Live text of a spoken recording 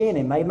in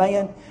Him.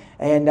 Amen.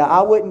 And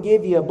I wouldn't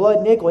give you a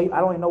blood nickel. I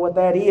don't even know what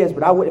that is,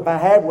 but I would, if I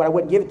had one, I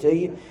wouldn't give it to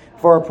you.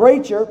 For a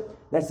preacher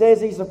that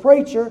says he's a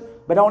preacher,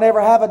 but don't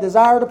ever have a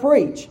desire to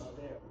preach.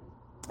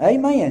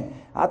 Amen.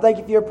 I think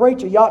if you're a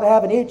preacher, you ought to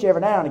have an itch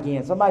every now and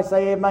again. Somebody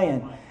say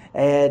amen.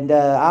 And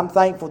I'm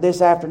thankful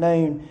this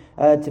afternoon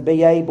to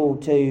be able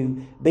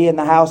to be in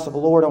the house of the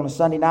Lord on a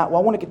Sunday night.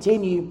 Well, I want to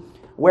continue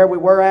where we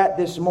were at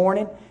this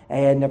morning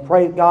and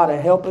pray God to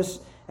help us.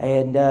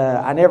 And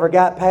I never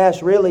got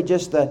past really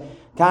just the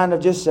kind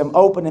of just some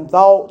opening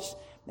thoughts.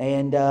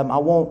 And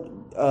I'll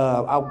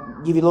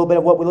give you a little bit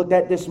of what we looked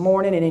at this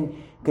morning and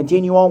then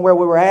continue on where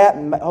we were at.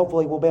 And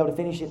hopefully we'll be able to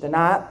finish it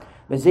tonight.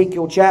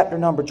 Ezekiel chapter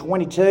number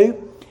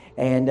 22.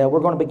 And we're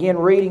going to begin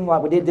reading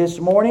like we did this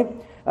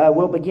morning.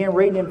 We'll begin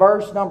reading in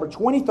verse number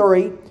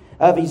 23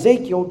 of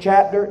Ezekiel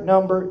chapter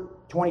number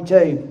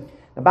 22.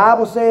 The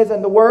Bible says,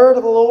 "And the word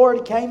of the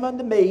Lord came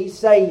unto me,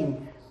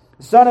 saying,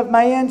 Son of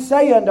man,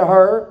 say unto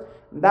her,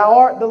 Thou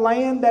art the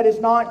land that is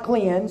not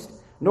cleansed,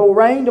 nor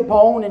rained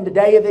upon in the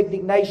day of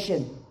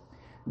indignation.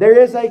 There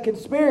is a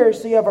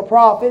conspiracy of her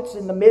prophets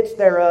in the midst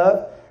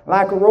thereof,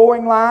 like a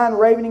roaring lion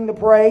ravening the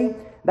prey.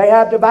 They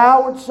have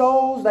devoured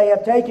souls, they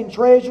have taken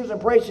treasures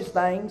and precious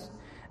things.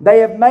 They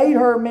have made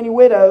her many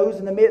widows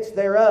in the midst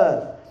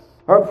thereof.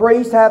 Her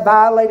priests have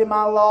violated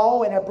my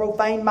law and have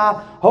profaned my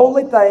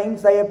holy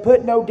things. They have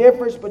put no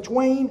difference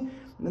between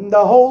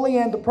the holy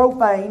and the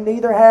profane,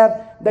 neither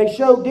have they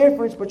showed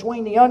difference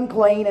between the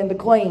unclean and the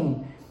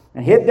clean,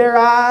 and hid their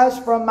eyes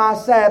from my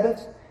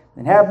Sabbaths,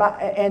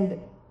 and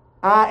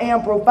I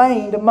am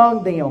profaned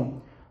among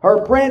them.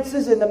 Her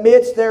princes in the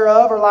midst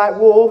thereof are like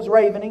wolves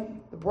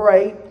ravening the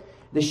prey,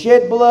 to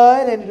shed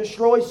blood and to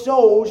destroy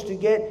souls to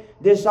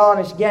get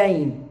dishonest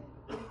gain.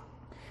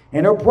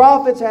 And her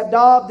prophets have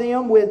daubed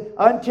them with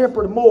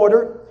untempered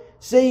mortar,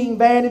 seeing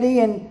vanity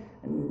and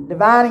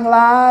divining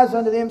lies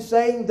unto them,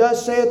 saying,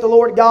 Thus saith the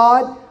Lord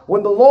God,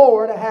 when the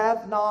Lord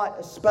hath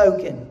not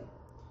spoken.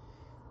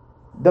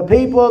 The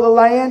people of the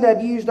land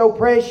have used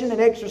oppression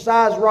and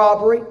exercised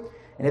robbery,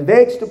 and have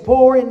vexed the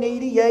poor and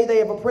needy, yea, they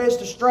have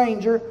oppressed a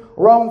stranger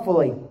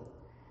wrongfully."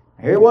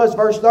 Here was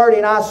verse 30,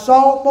 "And I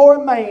sought for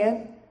a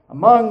man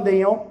among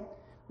them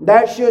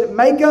that should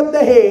make up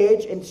the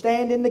hedge and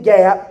stand in the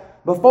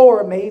gap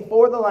before me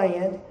for the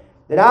land,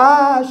 that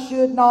I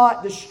should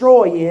not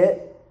destroy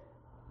it."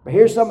 But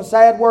here's some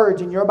sad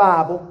words in your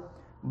Bible.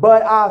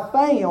 "But I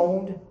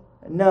found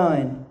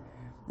none.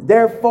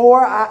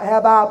 Therefore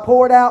have I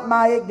poured out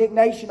my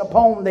indignation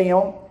upon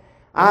them.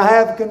 I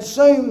have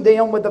consumed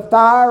them with the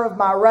fire of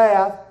my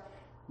wrath.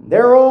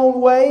 Their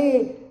own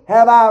way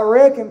have I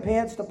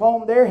recompensed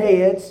upon their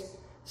heads,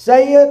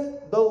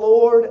 saith the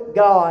Lord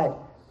God."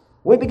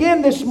 We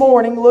begin this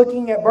morning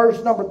looking at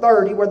verse number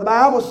 30, where the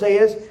Bible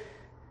says,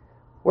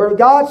 where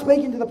God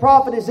speaking to the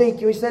prophet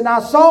Ezekiel, He said, "And I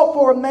sought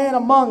for a man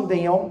among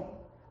them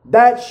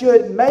that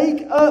should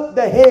make up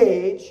the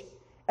hedge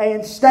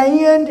and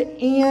stand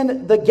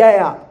in the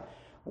gap."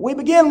 We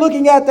begin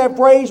looking at that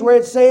phrase where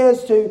it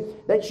says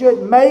that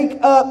should make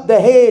up the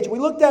hedge. We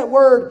looked at that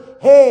word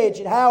hedge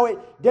and how it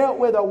dealt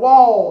with a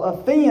wall, a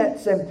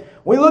fence. And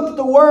we looked at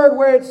the word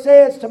where it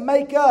says to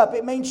make up.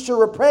 It means to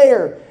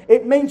repair.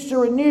 It means to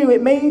renew.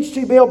 It means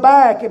to build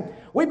back. And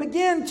we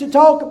begin to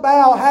talk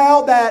about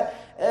how that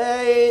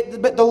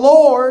the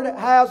Lord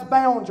has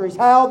boundaries,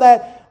 how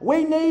that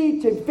we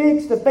need to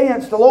fix the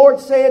fence. The Lord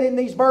said in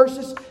these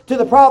verses to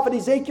the prophet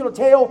Ezekiel to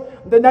tell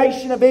the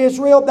nation of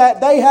Israel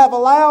that they have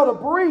allowed a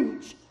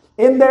breach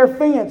in their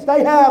fence.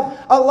 They have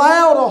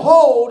allowed a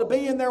hole to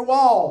be in their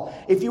wall.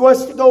 If you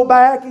was to go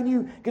back and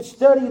you could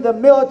study the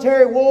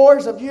military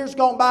wars of years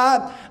gone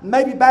by,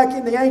 maybe back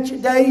in the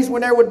ancient days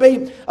when there would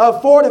be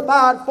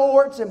fortified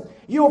forts, and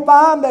you'll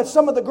find that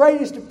some of the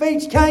greatest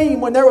defeats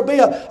came when there would be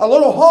a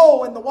little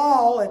hole in the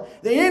wall, and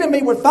the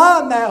enemy would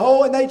find that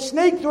hole and they'd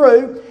sneak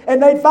through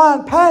and they'd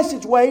find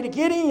passageway to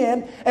get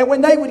in. And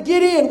when they would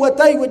get in, what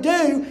they would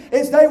do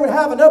is they would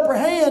have an upper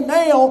hand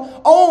now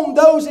on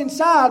those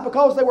inside,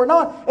 because they were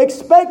not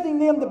expecting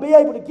them to be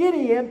able to get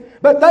in,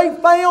 but they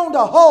found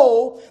a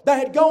hole that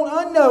had gone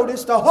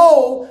unnoticed,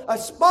 a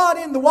spot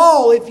in the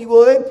wall, if you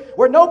would,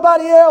 where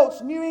nobody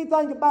else knew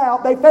anything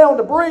about. They found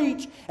a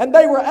breach and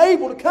they were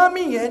able to come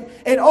in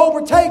and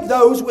overtake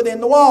those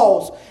within the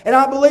walls. And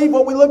I believe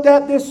what we looked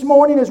at this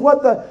morning is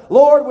what the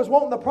Lord was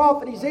wanting the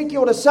prophet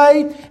Ezekiel to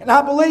say. And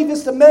I believe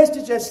it's the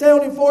message that's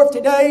sounding forth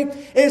today,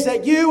 is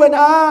that you and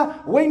I,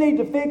 we need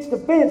to fix the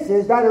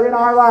fences that are in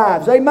our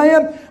lives.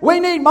 Amen? We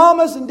need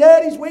mamas and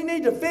daddies. We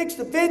need to fix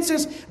the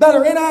fences that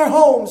are in our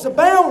homes. The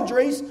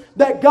boundaries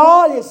that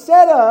God has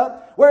set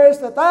up, whereas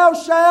the thou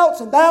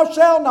shalt and thou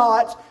shalt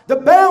not, the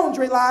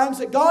boundary lines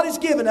that God has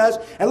given us.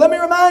 And let me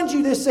remind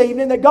you this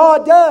evening that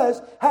God does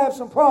have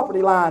some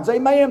property lines.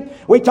 Amen.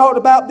 We talked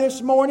about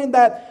this morning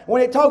that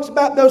when it talks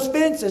about those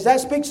fences, that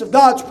speaks of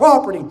God's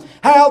property.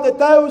 How that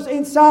those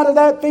inside of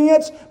that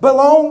fence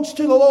belongs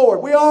to the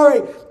Lord. We are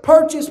a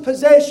purchased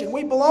possession.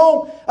 We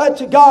belong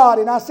to God.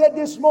 And I said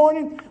this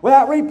morning,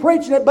 without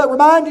re-preaching it, but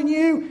reminding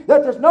you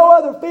that there's no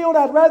other field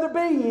I'd rather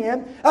be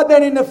in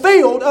than in the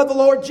field of the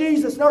Lord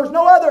Jesus. There's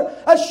no other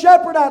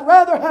shepherd I'd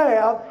rather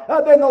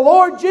have than the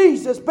Lord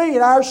Jesus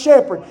being our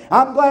shepherd.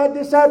 I'm glad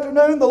this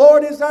afternoon the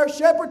Lord is our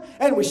shepherd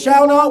and we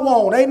shall not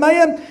want.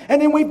 Amen. And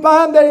then we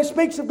find that it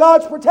speaks of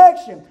God's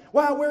protection.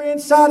 While we're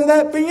inside of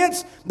that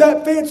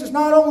fence is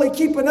not only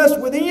keeping us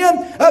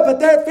within, but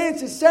that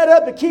fence is set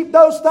up to keep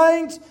those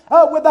things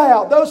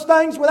without. Those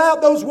things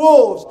without, those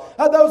wolves,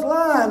 those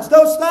lions,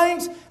 those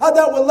things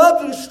that would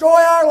love to destroy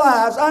our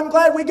lives. I'm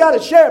glad we got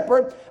a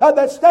shepherd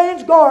that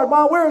stands guard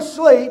while we're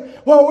asleep,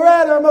 while we're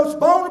at our most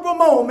vulnerable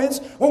moments,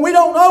 when we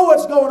don't know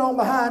what's going on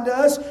behind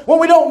us, when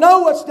we don't know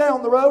what's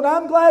down the road.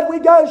 I'm glad we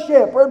got a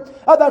shepherd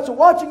that's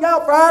watching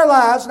out for our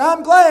lives. And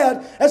I'm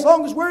glad as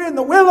long as we're in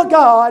the will of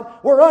God,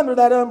 we're under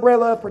that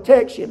umbrella of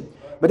protection.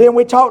 But then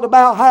we talked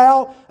about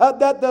how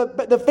that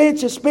the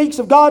fence speaks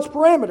of God's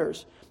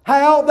perimeters.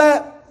 How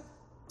that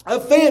a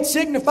fence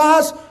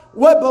signifies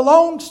what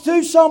belongs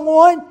to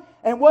someone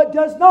and what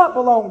does not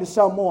belong to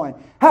someone.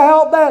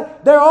 How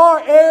that there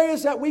are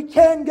areas that we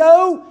can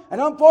go,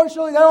 and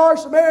unfortunately there are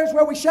some areas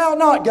where we shall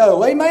not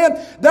go. Amen.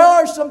 There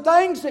are some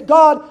things that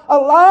God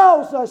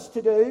allows us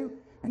to do,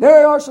 and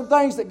there are some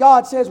things that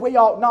God says we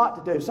ought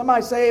not to do.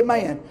 Somebody say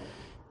amen.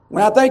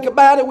 When I think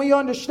about it, we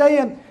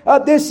understand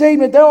this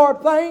evening there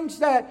are things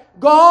that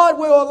God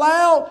will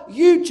allow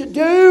you to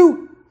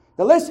do.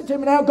 Now listen to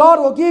me now. God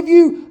will give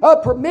you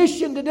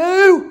permission to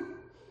do.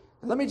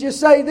 Let me just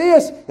say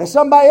this, that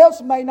somebody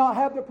else may not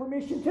have the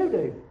permission to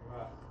do.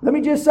 Let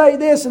me just say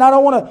this, and I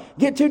don't want to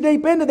get too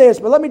deep into this,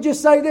 but let me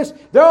just say this.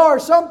 There are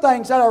some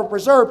things that are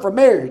reserved for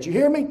marriage. You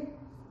hear me?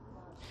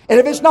 And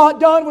if it's not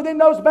done within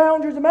those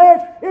boundaries of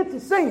marriage, it's a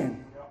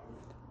sin.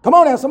 Come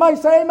on now, somebody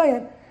say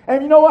amen.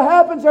 And you know what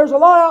happens? There's a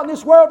lot out in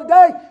this world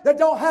today that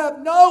don't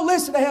have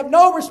they have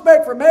no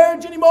respect for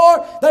marriage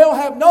anymore. They don't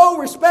have no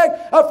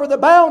respect for the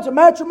bounds of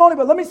matrimony.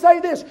 But let me say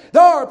this.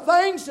 There are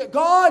things that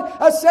God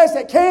says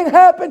that can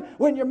happen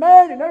when you're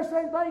married, and there's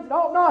some things that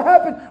ought not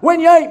happen when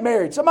you ain't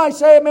married. Somebody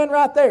say amen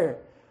right there.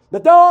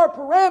 That there are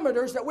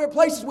parameters, that we're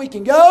places we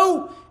can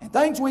go and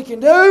things we can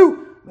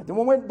do. But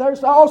then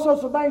there's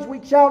also some things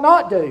we shall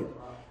not do.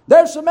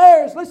 There's some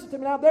areas, listen to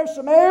me now, there's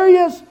some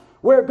areas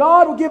where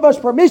God will give us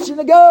permission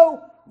to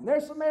go. And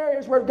there's some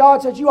areas where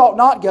God says you ought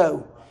not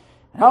go.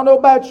 And I don't know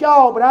about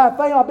y'all, but I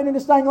think I've been in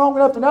this thing long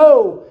enough to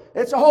know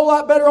it's a whole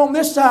lot better on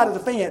this side of the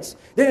fence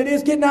than it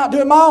is getting out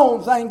doing my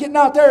own thing, getting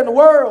out there in the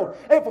world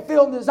and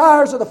fulfilling the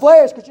desires of the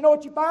flesh. Because you know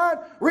what you find?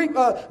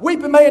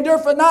 Weeping may endure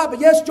for a night, but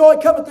yes, joy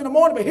cometh in the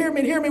morning. But hear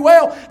me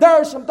well. There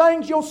are some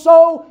things you'll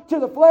sow to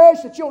the flesh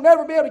that you'll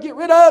never be able to get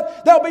rid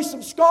of. There'll be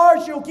some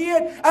scars you'll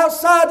get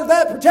outside of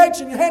that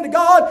protection in the hand of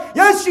God.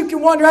 Yes, you can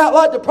wander out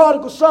like the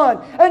prodigal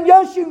son. And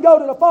yes, you can go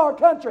to the far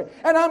country.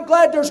 And I'm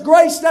glad there's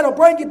grace that'll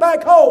bring you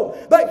back home.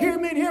 But hear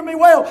me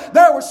well.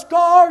 There were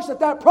scars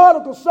that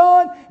prodigal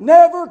son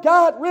never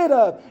got rid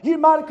of. You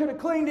might have could have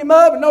cleaned him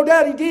up, and no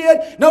doubt he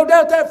did. No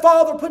doubt that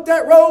father put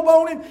that robe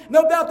on him.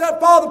 No doubt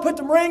that father put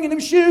them ring and them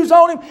shoes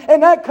on him,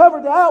 and that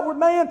covered the outward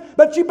man.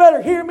 But you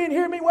better hear me and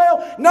hear me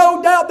well.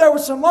 No doubt there were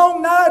some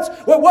long nights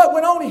with what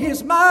went on in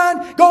his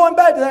mind, going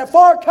back to that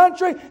far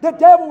country. The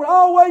devil would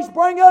always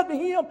bring up to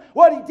him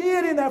what he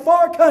did in that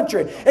far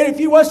country. And if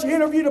you was to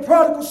interview the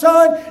prodigal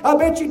son, I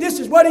bet you this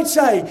is what he'd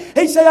say.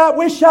 He'd say, I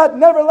wish I'd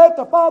never left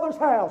the father's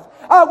house.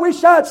 I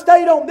wish I'd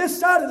stayed on this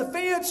side of the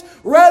fence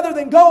rather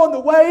than going the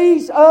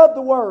ways of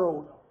the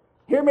world.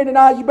 Hear me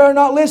tonight, you better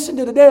not listen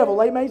to the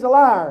devil. Amen. He's a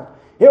liar.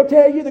 He'll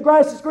tell you the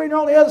grass is greener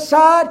on the other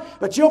side,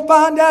 but you'll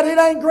find out it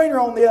ain't greener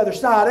on the other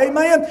side.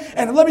 Amen.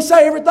 And let me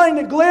say, everything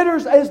that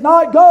glitters is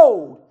not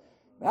gold.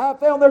 I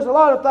found there's a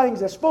lot of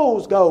things that's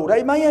fool's gold.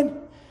 Amen.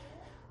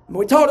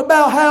 We talked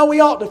about how we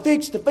ought to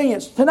fix the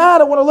fence. Tonight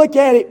I want to look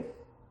at it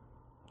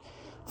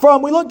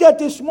we looked at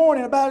this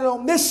morning about it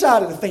on this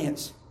side of the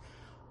fence.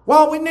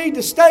 Why we need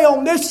to stay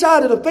on this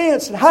side of the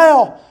fence, and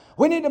how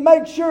we need to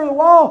make sure the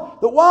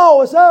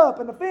wall is up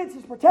and the fence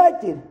is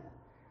protected.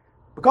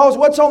 Because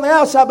what's on the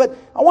outside. But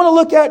I want to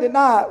look at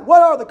tonight,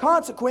 what are the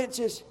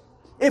consequences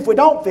if we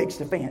don't fix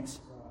the fence?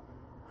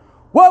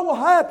 What will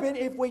happen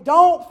if we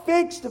don't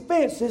fix the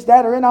fences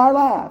that are in our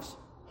lives?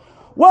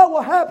 What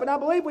will happen? I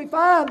believe we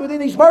find within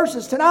these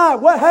verses tonight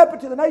what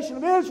happened to the nation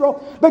of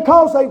Israel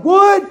because they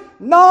would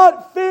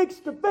not fix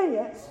the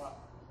fence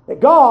that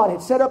God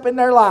had set up in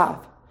their life.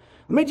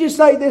 Let me just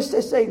say this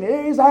evening.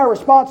 It is our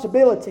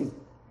responsibility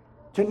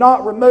to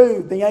not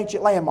remove the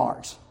ancient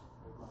landmarks.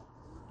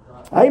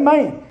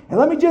 Amen. And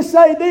let me just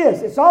say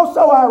this. It's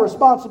also our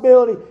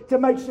responsibility to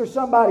make sure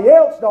somebody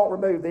else don't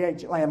remove the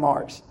ancient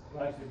landmarks.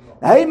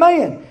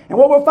 Amen. And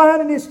what we'll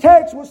find in this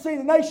text, we'll see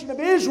the nation of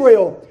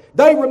Israel,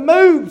 they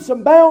removed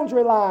some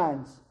boundary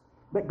lines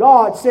that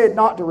God said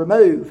not to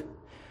remove.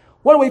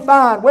 What do we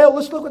find? Well,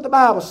 let's look what the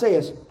Bible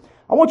says.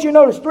 I want you to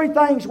notice 3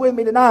 things with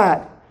me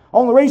tonight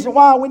on the reason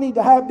why we need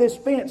to have this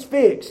fence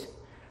fixed.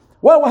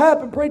 What will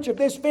happen, preacher, if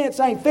this fence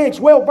ain't fixed?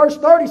 Well, verse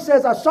 30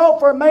 says, I sought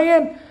for a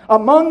man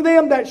among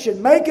them that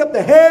should make up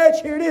the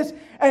hedge, here it is,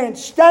 and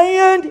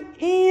stand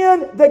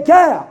in the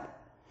gap.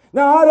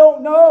 Now, I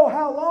don't know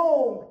how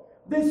long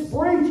this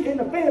breach in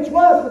the fence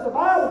was, but the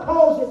Bible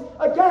calls it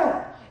a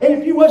gap. And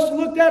if you was to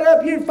look that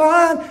up, you'd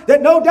find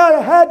that no doubt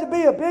it had to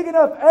be a big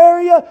enough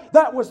area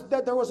that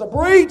there was a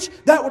breach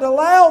that would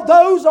allow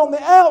those on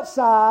the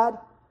outside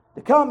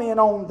to come in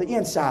on the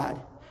inside.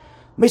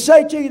 Let me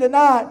say to you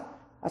tonight,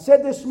 I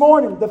said this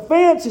morning, the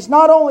fence is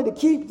not only to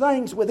keep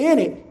things within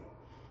it,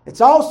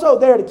 it's also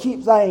there to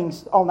keep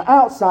things on the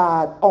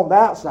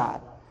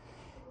outside.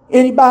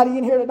 Anybody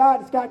in here tonight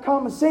that's got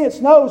common sense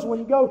knows when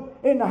you go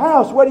in the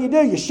house, what do?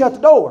 You shut the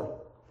door.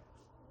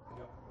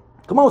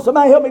 Come on,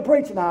 somebody help me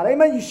preach tonight.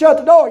 Amen. You shut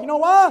the door. You know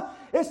why?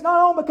 It's not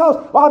only because,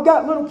 I've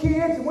got little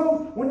kids, and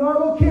when our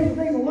little kids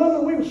were even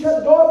little, we would shut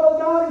the door, Brother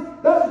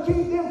Donnie. That would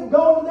keep them from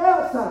going to the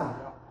outside.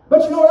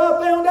 But you know what I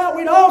found out?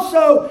 We'd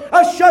also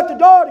shut the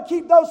door to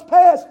keep those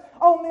pests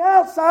on the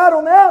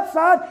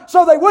outside,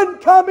 so they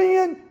wouldn't come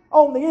in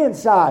on the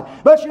inside.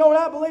 But you know what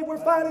I believe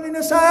we're finding in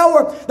this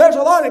hour? There's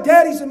a lot of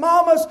daddies and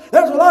mamas,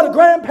 there's a lot of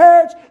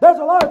grandparents, there's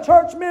a lot of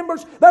church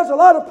members, there's a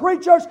lot of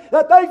preachers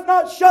that they've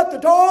not shut the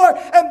door,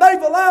 and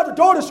they've allowed the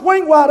door to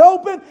swing wide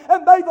open,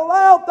 and they've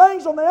allowed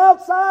things on the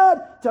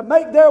outside to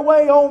make their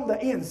way on the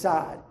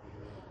inside.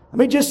 Let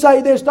me just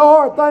say this, there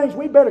are things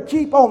we better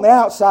keep on the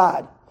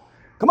outside.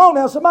 Come on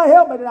now, somebody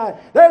help me tonight.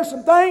 There's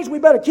some things we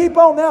better keep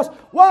on the outside.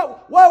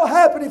 What will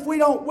happen if we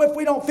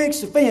don't fix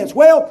the fence?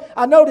 Well,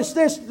 I noticed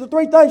this, the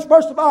 3 things.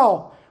 First of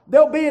all,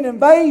 there'll be an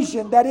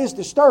invasion that is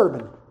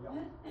disturbing.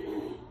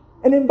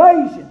 An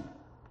invasion.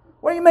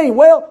 What do you mean?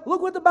 Well,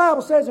 look what the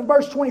Bible says in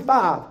verse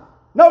 25.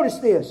 Notice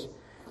this.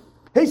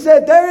 He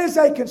said, there is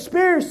a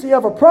conspiracy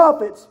of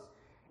prophets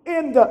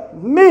in the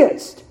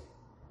midst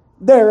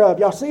thereof.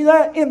 Y'all see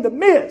that? In the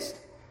midst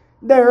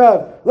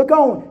thereof. Look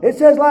on. It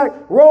says,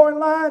 like roaring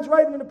lions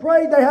raving in the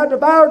prey, they have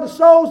devoured the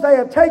souls, they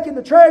have taken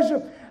the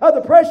treasure of the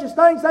precious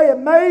things, they have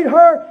made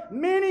her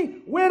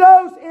many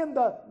widows in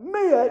the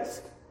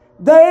midst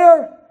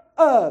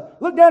thereof.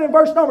 Look down in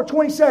verse number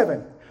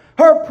 27.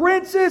 Her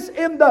princes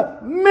in the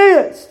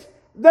midst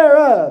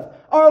thereof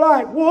are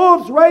like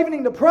wolves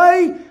ravening to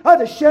prey,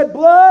 to shed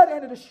blood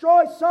and to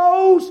destroy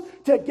souls,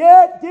 to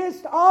get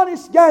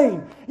dishonest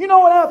gain. You know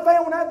what I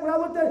found when I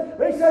looked at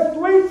it? It says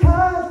 3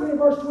 times in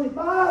verse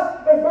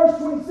 25 and verse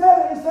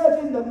 27, it says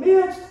in the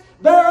midst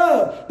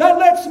thereof. That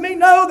lets me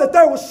know that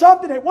there was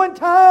something at one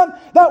time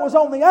that was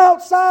on the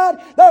outside.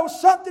 There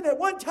was something at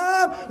one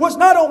time was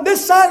not on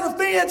this side of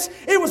the fence.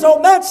 It was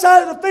on that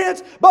side of the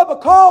fence. But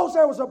because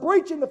there was a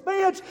breach in the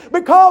fence,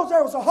 because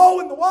there was a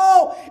hole in the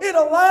wall, it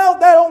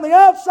allowed that on the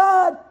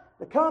outside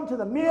to come to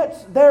the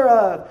midst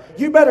thereof.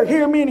 You better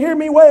hear me and hear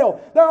me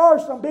well. There are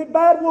some big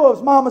bad wolves,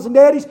 mamas and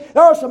daddies.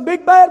 There are some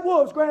big bad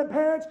wolves,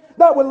 grandparents,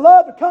 that would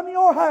love to come to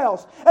your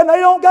house. And they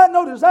don't got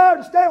no desire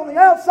to stay on the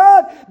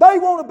outside. They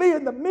want to be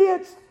in the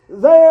midst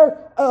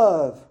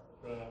thereof.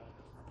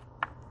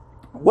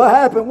 What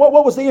happened? What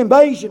was the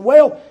invasion?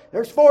 Well,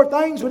 there's 4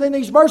 things within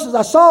these verses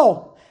I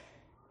saw.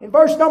 In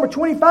verse number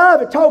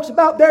 25, it talks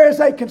about there is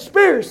a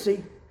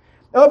conspiracy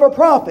of her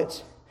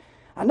prophets.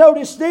 I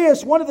noticed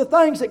this. One of the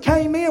things that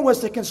came in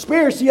was the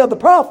conspiracy of the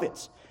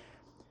prophets.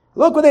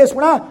 Look at this.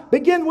 When I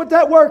begin with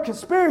that word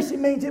conspiracy, it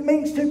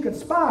means to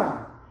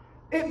conspire.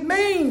 It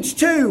means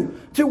to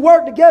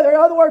work together. In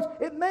other words,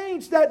 it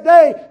means that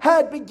they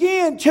had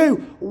begun to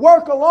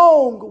work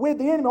along with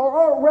the enemy.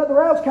 Or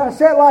rather else, kind of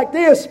say it like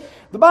this.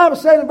 The Bible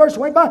says in verse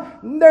 25,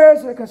 there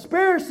is a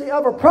conspiracy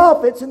of her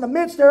prophets in the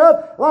midst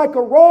thereof, like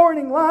a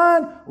roaring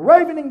lion,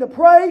 ravening the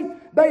prey.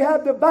 They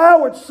have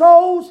devoured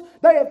souls.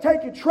 They have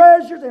taken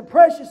treasures and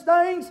precious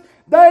things.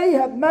 They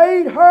have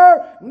made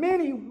her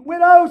many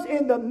widows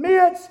in the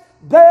midst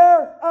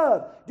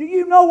thereof. Do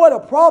you know what a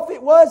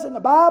prophet was in the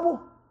Bible?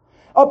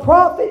 A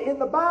prophet in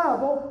the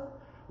Bible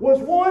was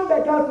one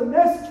that got the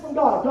message from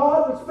God.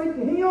 God would speak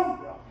to him,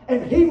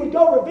 and he would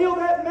go reveal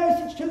that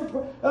message to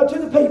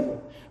the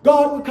people.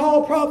 God would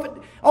call a prophet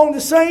on the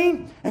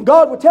scene, and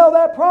God would tell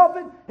that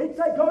prophet, he'd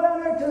say, go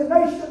down there to the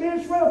nation of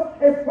Israel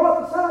and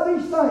prophesy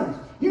these things.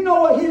 You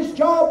know what his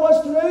job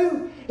was to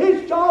do?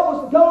 His job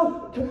was to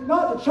go to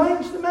not to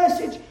change the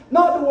message,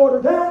 not to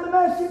water down the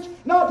message,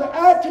 not to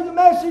add to the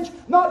message,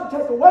 not to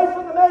take away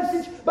from the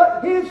message,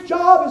 but his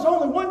job, his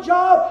only one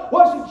job,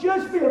 was to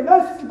just be a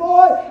messenger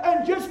boy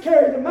and just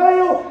carry the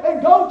mail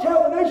and go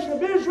tell the nation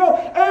of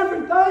Israel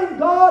everything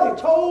God had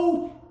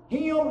told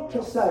him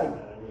to say.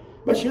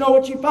 But you know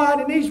what you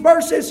find in these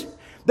verses?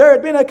 There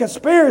had been a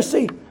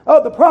conspiracy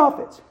of the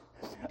prophets.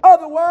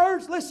 Other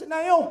words, listen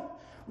now,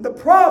 the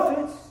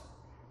prophets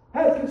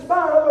had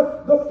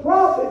conspired. The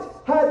prophets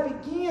had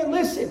begun,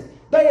 listen,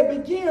 they had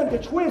begun to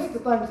twist the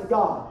things of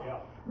God.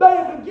 They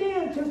had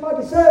begun to, if I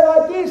can say it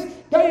like this,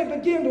 they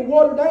had begun to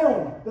water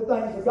down the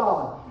things of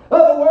God.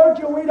 Other words,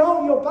 you'll read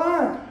on, you'll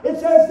find, it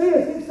says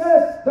this, it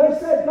says, they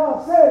said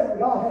God said, but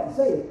God hadn't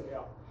said it.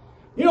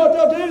 You know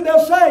what they'll do?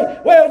 They'll say,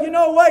 well, you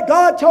know what?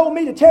 God told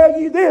me to tell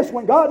you this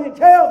when God didn't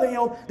tell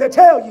them to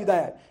tell you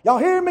that. Y'all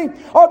hear me?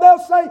 Or they'll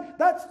say,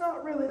 that's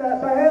not really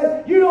that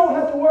bad. You don't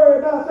have to worry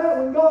about that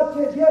when God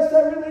says, yes,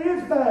 that really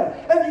is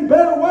bad. And you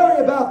better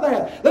worry about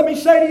that. Let me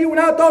say to you, when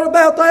I thought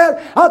about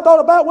that, I thought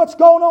about what's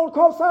going on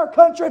across our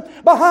country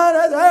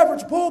behind the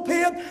average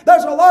pulpit.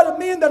 There's a lot of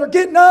men that are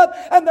getting up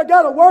and they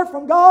got a word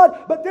from God,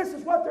 but this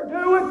is what they're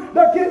doing.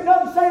 They're getting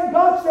up and saying,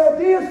 God said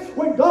this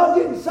when God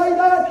didn't say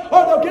that.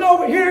 Or they'll get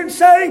over here and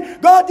say,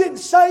 God didn't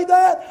say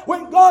that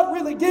when God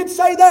really did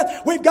say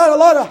that. We've got a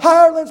lot of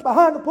hirelings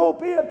behind the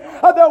pulpit.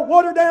 They'll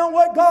water down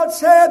what God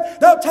said.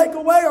 They'll take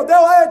away or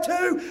they'll add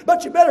to.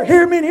 But you better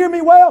hear me and hear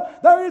me well.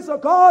 There is a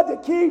God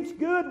that keeps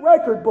good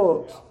record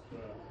books.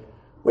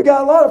 We got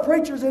a lot of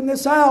preachers in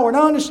this hour. And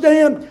I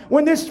understand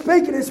when this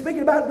speaking is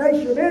speaking about the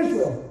nation of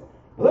Israel.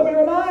 But let me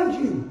remind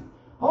you,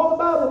 all the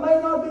Bible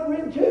may not have been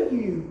written to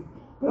you,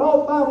 but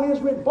all the Bible is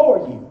written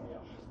for you.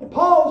 And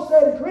Paul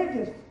said in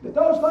Corinthians that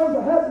those things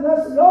that happened to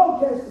us in the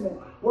Old Testament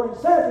were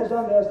examples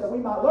unto us that we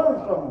might learn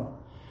from them.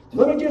 So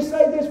let me just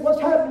say this,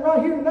 what's happening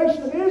right here in the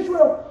nation of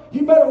Israel,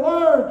 you better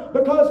learn,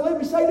 because let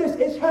me say this,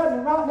 it's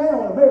happening right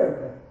now in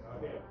America.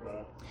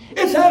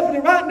 It's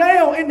happening right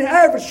now in the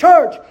average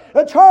church.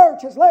 The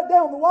church has let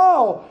down the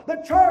wall. The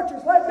church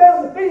has let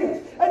down the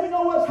fence. And you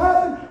know what's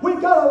happened?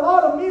 We've got a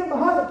lot of men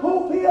behind the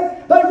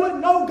pulpit. They wouldn't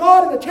know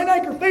God in a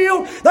 10-acre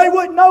field. They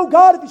wouldn't know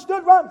God if He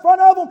stood right in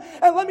front of them.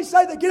 And let me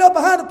say, they get up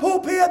behind the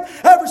pulpit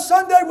every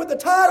Sunday with the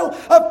title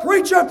of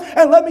preacher.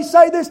 And let me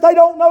say this, they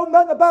don't know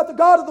nothing about the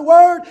God of the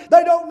Word.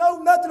 They don't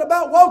know nothing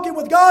about walking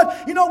with God.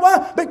 You know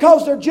why?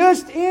 Because they're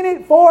just in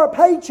it for a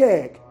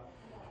paycheck.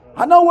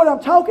 I know what I'm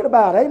talking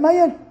about.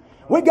 Amen.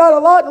 We got a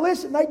lot to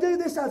listen. They do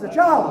this as a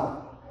job.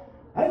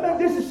 Amen.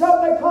 This is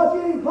something they clock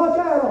in and clock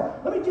out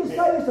on. Let me just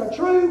say this. A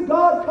true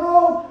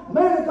God-called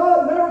man of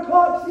God never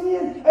clocks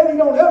in and he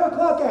don't ever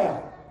clock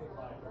out.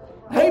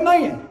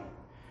 Amen.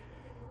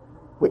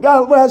 When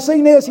I've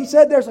seen this, he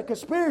said there's a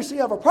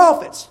conspiracy of our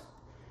prophets.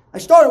 They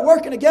started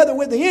working together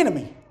with the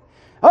enemy.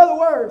 In other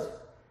words,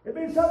 it'd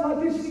be something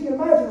like this. You can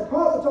imagine the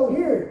prophets over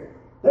here.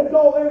 They'd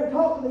go over there and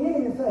talk to the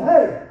enemy and say,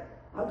 hey,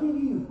 I'll give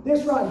you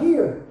this right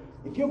here.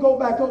 If you'll go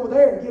back over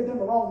there and give them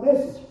the wrong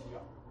message.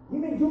 You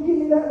mean you'll give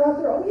me that right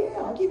there? Oh yeah,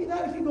 I'll give you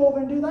that if you go over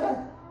and do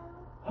that.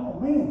 Oh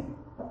man,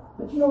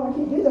 but you know I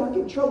can't do that. I get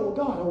in trouble with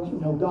God. Oh, you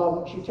know God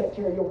wants you to take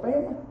care of your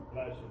family.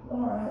 All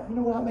right, you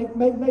know what?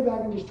 Maybe I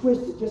can just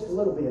twist it just a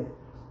little bit.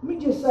 Let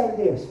me just say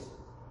this.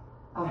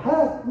 I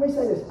have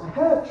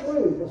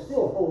truth that's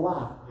still a whole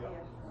lie.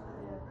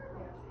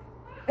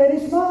 And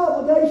it's my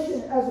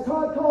obligation as a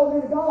God-called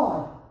man of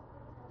God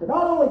to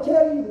not only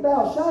tell you that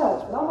thou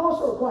shalt, but I'm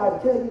also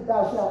required to tell you that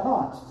thou shalt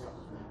not.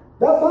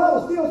 That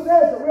Bible still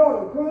says that we ought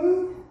to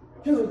reprove,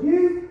 to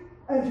rebuke,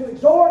 and to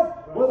exhort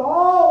with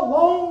all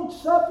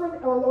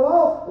long-suffering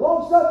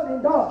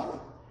and doctrine.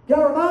 Can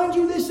I remind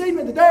you this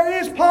evening that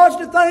there is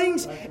positive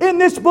things in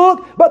this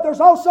book, but there's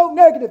also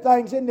negative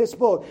things in this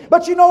book.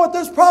 But you know what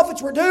those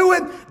prophets were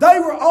doing? They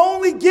were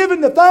only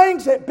giving the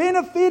things that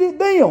benefited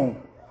them.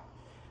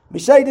 Let me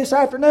say this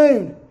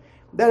afternoon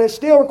that it's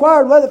still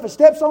required, whether if it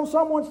steps on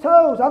someone's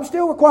toes, I'm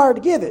still required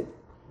to give it.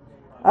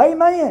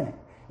 Amen.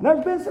 And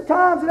there's been some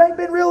times it ain't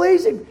been real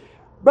easy,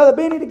 Brother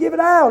Benny, to give it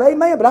out.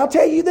 Amen. But I'll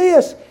tell you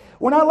this.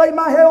 When I lay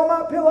my head on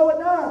my pillow at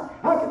night,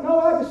 I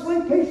can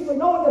sleep peacefully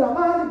knowing that I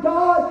minded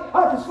God.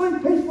 I can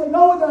sleep peacefully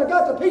knowing that I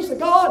got the peace of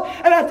God.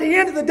 And at the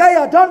end of the day,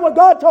 I done what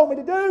God told me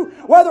to do.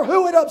 Whether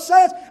who it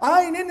upsets,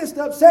 I ain't in this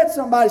to upset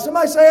somebody.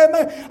 Somebody say,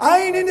 amen. I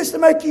ain't in this to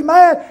make you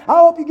mad. I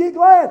hope you get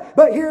glad.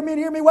 But hear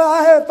me well.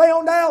 I have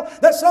found out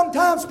that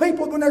sometimes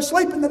people, when they're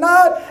sleeping the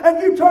night and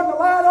you turn the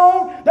light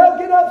on, they'll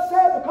get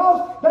upset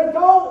because they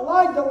don't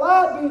like the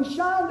light being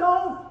shined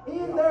on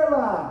in their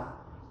life.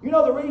 You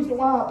know the reason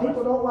why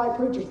people don't like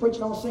preachers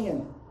preaching on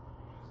sin?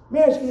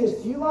 Let me ask you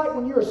this. Do you like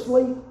when you're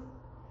asleep?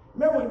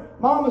 Remember when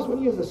mamas,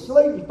 when you was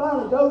asleep, you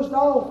finally dozed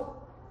off?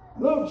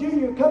 Little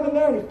Junior would come in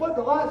there and he'd flip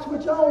the light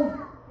switch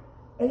on.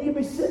 And you'd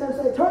be sitting there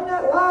and say, turn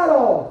that light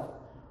off.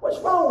 What's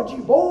wrong with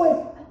you,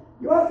 boy?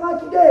 You act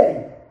like your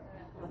daddy.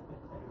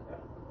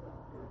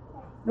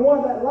 You know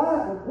what that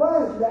light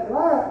was? That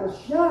light was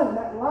shining.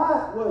 That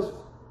light was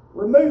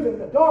removing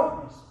the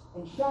darkness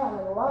and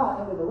shining the light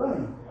into the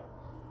room.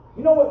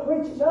 You know what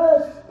preaching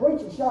does?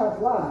 Preaching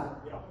shines light.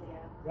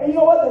 And you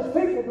know what? There's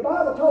people, the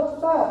Bible talks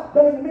about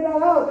that in the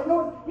midnight hour.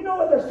 You know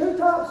what? There's two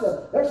types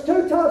of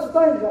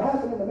things that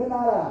happen in the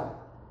midnight hour.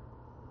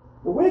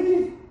 The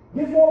wicked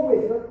get more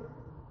wickeder,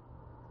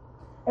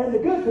 and the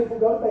good people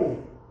go to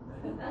bed.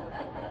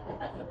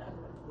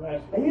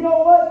 And you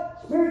know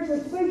what? Spiritually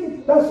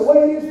speaking, that's the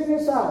way it is in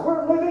this hour.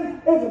 We're living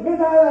in the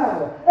midnight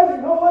hour. And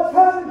you know what's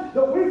happening?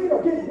 The wicked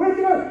are getting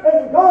wickeder.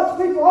 And when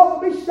God's people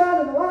ought to be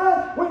shining the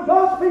light, when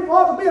God's people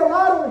ought to be a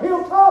light on the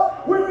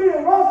hilltop, we're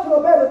being brought to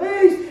a bed of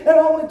ease. And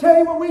I want to tell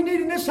you what we need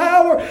in this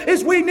hour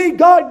is we need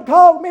God,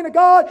 called men of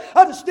God,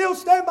 to still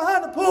stand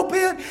behind the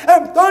pulpit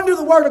and thunder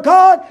the word of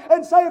God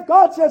and say if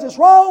God says it's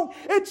wrong,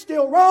 it's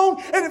still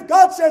wrong. And if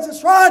God says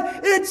it's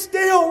right, it's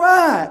still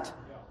right.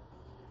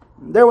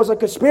 There was a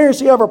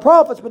conspiracy of her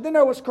prophets, but then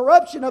there was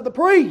corruption of the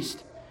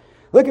priest.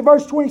 Look at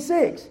verse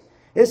 26.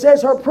 It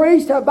says, her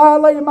priests have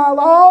violated my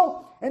law,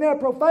 and have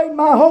profaned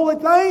my holy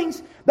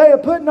things. They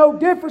have put no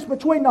difference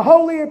between the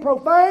holy and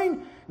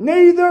profane.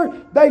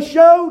 Neither they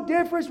show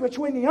difference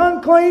between the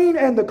unclean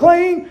and the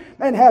clean,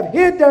 and have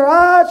hid their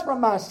eyes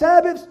from my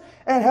Sabbaths,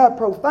 and have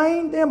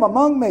profaned them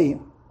among me.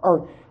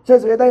 Or it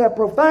says they have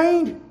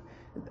profaned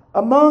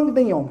among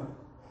them.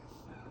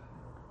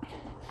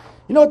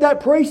 You know what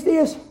that priest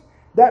is?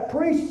 That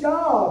priest's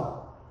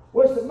job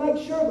was to make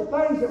sure the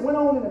things that went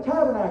on in the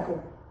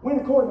tabernacle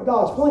went according to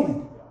God's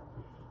plan.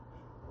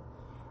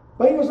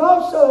 But he was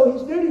also,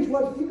 his duties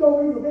was, if you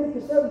go read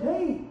Leviticus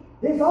 17,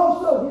 his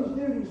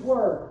duties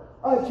were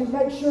to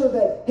make sure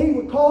that he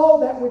would call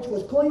that which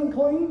was clean,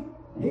 clean,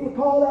 and he would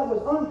call that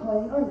was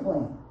unclean,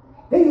 unclean.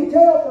 He would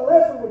tell if the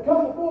leper would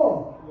come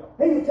before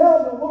him. He would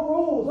tell them the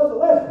rules of the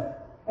leper.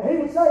 And he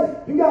would say,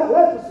 you got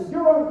leprosy,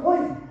 you're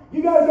unclean.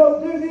 You got to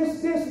go do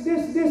this, this,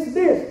 this, this,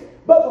 this.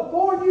 But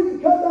before you can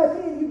come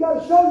back in, you've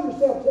got to show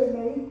yourself to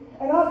me.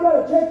 And I've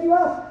got to check you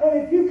out.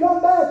 And if you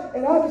come back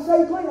and I can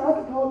say clean, I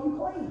can call you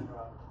clean.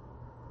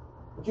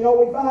 But you know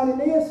what we find in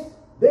this?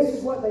 This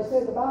is what they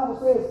said the Bible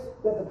says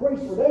that the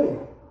priests were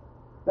doing.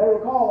 They were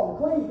calling the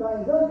clean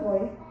things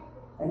unclean,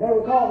 and they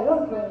were calling the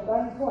unclean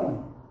things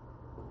clean.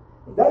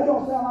 If that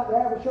don't sound like the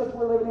average church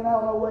we're living in, I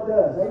don't know what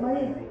does.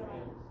 Amen?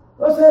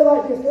 Let's say it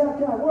like this. Can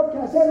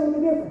I say it a little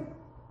bit different?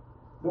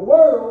 The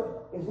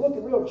world is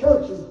looking real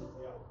churchy,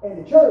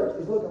 and the church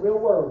is looking real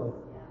worldly.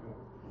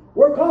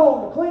 We're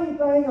calling the clean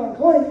thing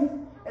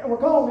unclean, and we're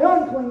calling the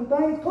unclean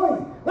things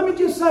clean. Let me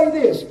just say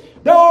this.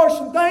 There are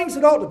some things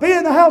that ought to be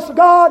in the house of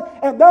God,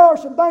 and there are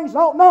some things that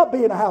ought not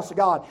be in the house of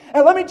God.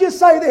 And let me just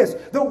say this.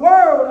 The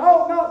world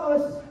ought not,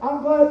 listen,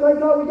 I'm glad, thank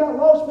God, we got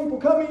lost people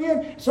coming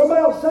in.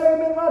 Somebody else say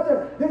amen right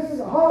there. This is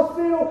a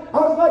hospital.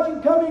 I'm glad you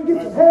can come in and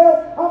get some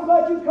help. I'm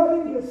glad you can come in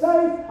and get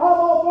saved. I'm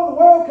all for the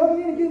world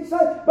coming in and getting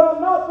saved, but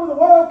I'm not for the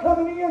world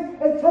coming in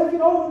and taking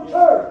over the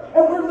church.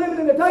 And we're living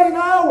in a day and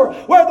hour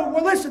where,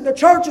 the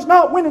church is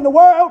not winning the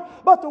world,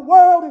 but the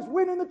world is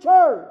winning the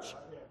church.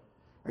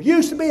 There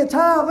used to be a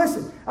time,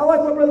 listen, I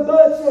like what Brother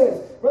Bud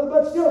says. Brother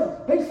Bud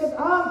Stillman, he says,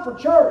 I'm for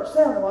church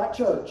sounding like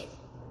church.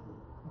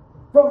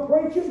 From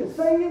preaching to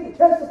singing to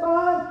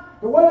testifying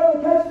to whatever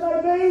the case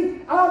may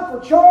be, I'm for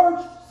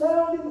church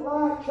sounding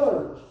like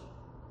church.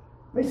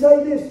 Let me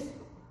say this.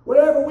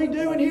 Whatever we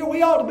do in here,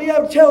 we ought to be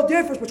able to tell the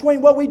difference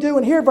between what we do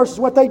in here versus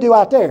what they do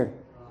out there.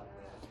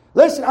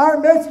 Listen, our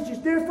message is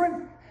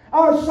different.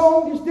 Our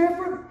song is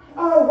different.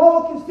 Our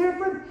walk is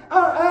different.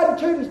 Our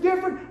attitude is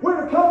different.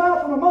 We're to come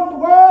out from among the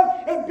world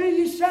and be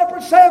ye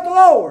separate, saith the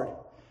Lord.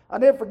 I'll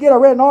never forget, I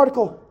read an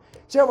article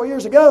several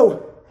years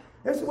ago.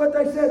 This is what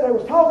they said they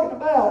was talking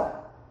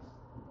about.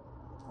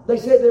 They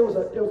said there was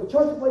a church,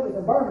 I believe it was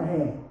in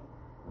Birmingham.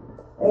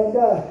 And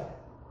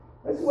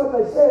this is what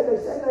they said.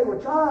 They said they were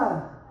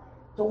trying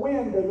to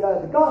win the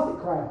Gothic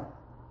crowd.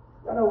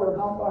 Y'all know what I'm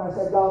talking about. I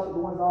said Gothic, the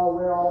ones that all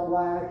wear all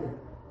black and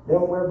they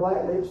don't wear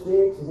black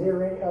lipsticks and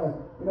earrings,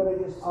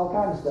 they just all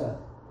kinds of stuff.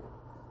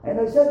 And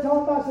they said,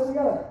 talking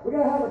about, we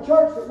gotta have a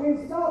church that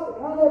wins the Gothic.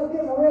 And I'll never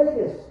forget, I read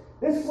this.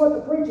 This is what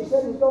the preacher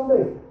said he was going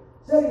to do.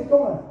 He said he was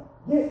going to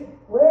get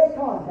red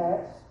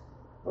contacts,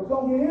 was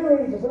going to get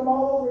earrings and put them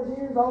all over his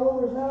ears, all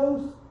over his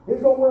nose. He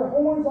was going to wear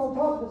horns on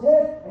top of his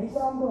head, and he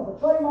said, I'm going to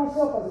portray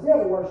myself as a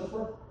devil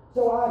worshiper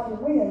so I can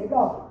win the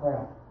Gothic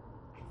crowd.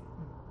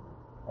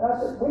 And I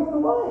said, win them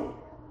the way.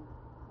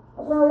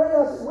 That's what I read.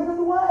 I said, win them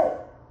the way.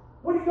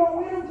 What are you going to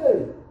win them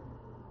to?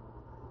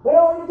 They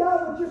already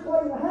got what you're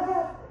playing to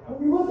have.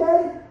 When you look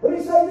at it, let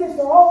me say this,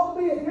 there ought to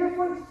be a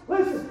difference.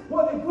 Listen,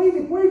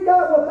 if we've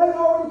got what they've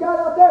already got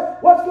out there,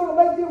 what's going to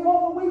make them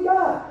want what we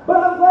got? But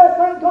I'm glad,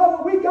 thank God,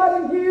 what we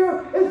got in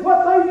here is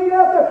what they need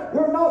out there.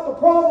 We're not the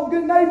problem,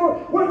 good neighbor.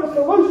 We're the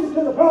solution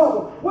to the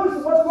problem.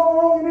 Listen, what's going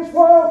on in this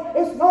world,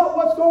 it's not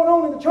what's going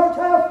on in the church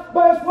house,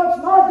 but it's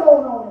what's not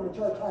going on in the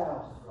church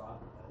house.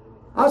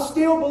 I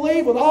still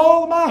believe with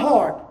all of my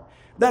heart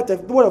that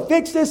what will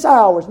fix this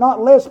hour is not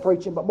less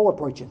preaching, but more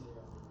preaching.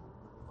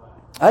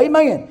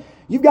 Amen.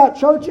 You've got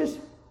churches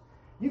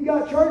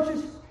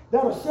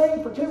that'll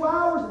sing for 2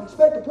 hours and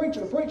expect a preacher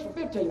to preach for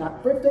 15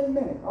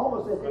 minutes. I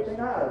almost said 15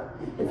 hours.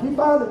 If you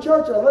find a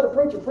church that'll let a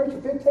preacher preach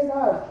for 15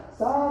 hours,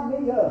 sign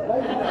me up.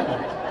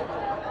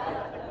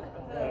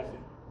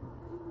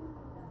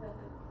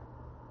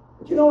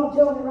 But you know what I'm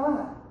telling you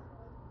right?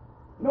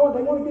 You know what?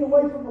 They want to get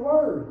away from the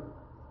Word.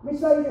 Let me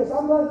say this.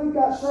 I'm glad we've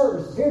got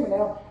services. Hear me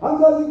now. I'm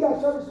glad we've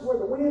got services where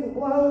the wind will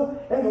blow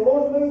and the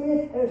Lord will move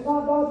in, and it's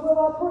not God's will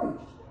I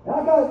preach. And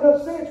I got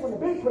enough sense when the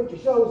big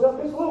preacher shows up,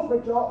 this little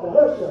preacher ought to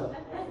hush up.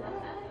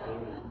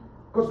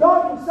 Because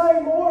God can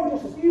say more in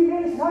just a few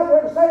minutes than I could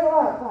ever say in a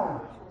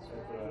lifetime.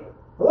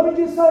 But let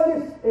me just say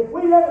this. If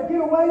we ever get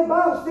away, the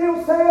Bible still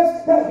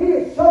says that He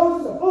has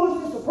chosen the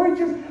foolishness of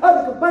preachers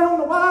to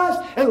confound the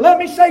wise. And let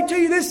me say to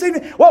you this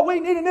evening, what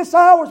we need in this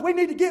hour is we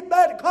need to get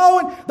back to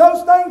calling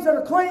those things that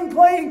are clean,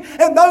 clean,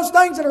 and those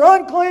things that are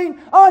unclean,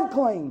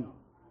 unclean.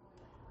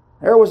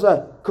 There was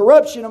a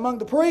corruption among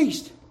the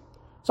priests.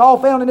 It's all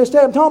found in this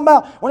text. I'm talking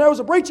about when there was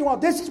a breaching wall.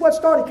 This is what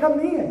started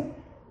coming in.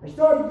 They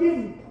started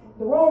getting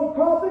the wrong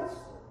prophets.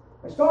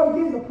 They started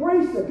getting the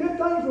priests. The good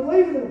things were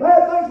leaving and the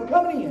bad things were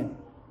coming in.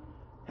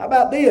 How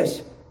about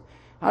this?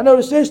 I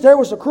noticed this. There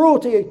was a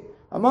cruelty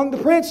among the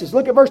princes.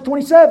 Look at verse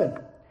 27.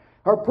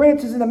 Her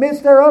princes in the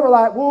midst thereof are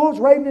like wolves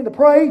ravening to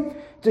prey,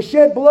 to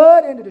shed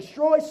blood and to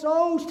destroy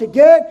souls, to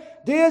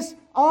get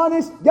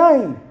dishonest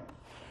gain.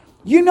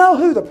 You know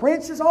who the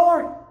princes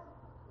are?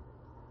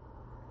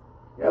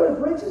 You know who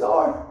the princes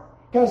are?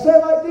 Can I say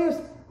it like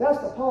this? That's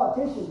the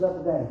politicians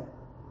of the day.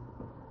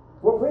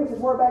 What princes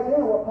were back then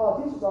and what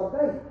politicians are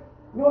today.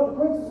 You know what the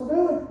princes were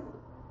doing?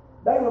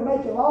 They were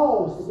making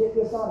laws to get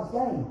dishonest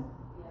gain.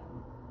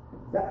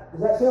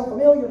 Does that sound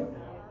familiar?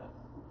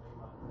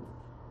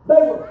 They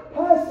were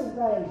passing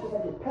things so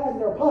they could pad in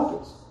their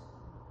pockets.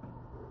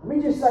 Let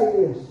me just say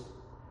this.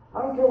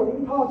 I don't care what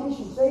any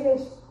politician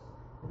says.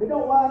 If it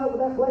don't line up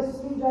with that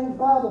blessed King James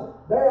Bible,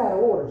 they're out of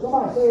order.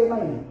 Somebody say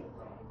amen.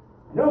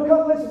 No,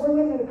 listen, we're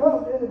living in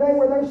a day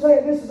where they're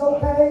saying this is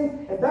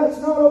okay and that's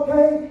not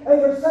okay, and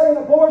they're saying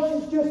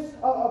abortion's just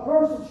a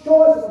person's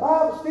choice, and the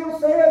Bible still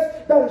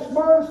says that it's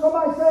murder.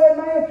 Somebody say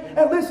amen.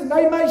 And listen,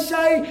 they may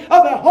say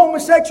that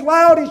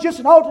homosexuality is just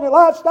an alternate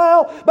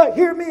lifestyle, but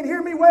hear me and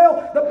hear me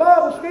well. The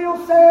Bible still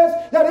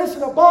says that it's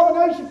an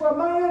abomination for a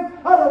man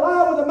to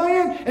lie with a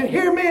man, and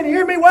hear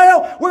me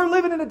well. We're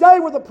living in a day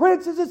where the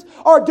princesses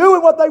are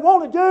doing what they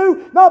want to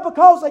do, not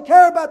because they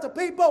care about the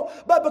people,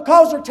 but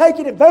because they're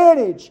taking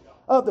advantage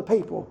of the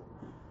people.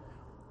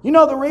 You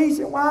know the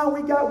reason why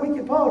we got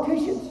wicked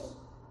politicians?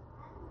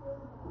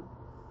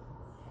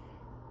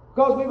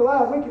 Because we've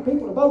allowed wicked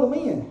people to vote them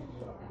in.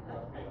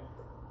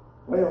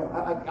 Well,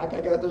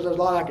 there's a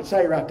lot I could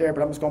say right there,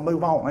 but I'm just going to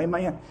move on.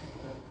 Amen.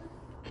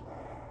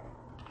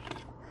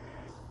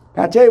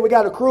 I tell you, we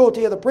got a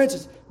cruelty of the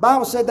princes. The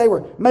Bible said they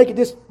were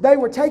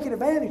taking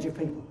advantage of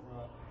people.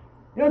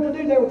 You know what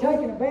they do? They were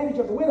taking advantage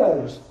of the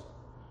widows.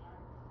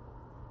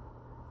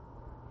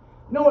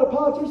 You know what a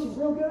politician's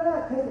real good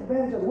at? Taking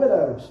advantage of the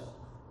widows.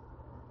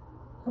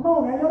 Come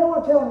on, man. You know what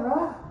I'm telling you,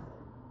 right?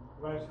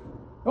 Right.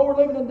 No, we're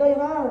living in a day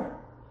and hour.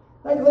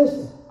 Hey,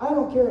 listen. I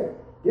don't care.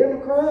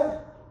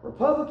 Democrat,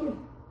 Republican,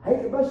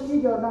 hate to bust your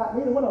ego or not.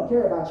 Neither one of them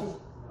care about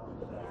you.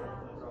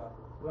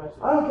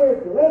 I don't care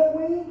if you're left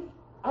wing.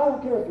 I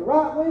don't care if you're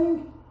right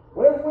wing.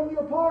 Whatever one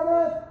you're a part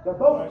of, they're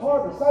both a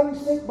part of the same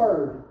sick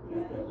bird.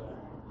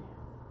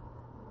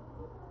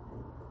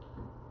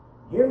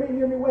 Hear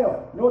me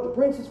well. You know what the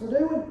princes were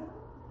doing?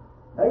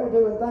 They were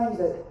doing things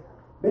that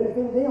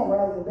benefited them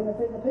rather than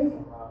benefiting the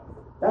people.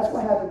 That's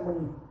what happened when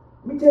you...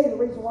 Let me tell you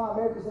the reason why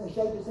America's in the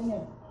shape it's in.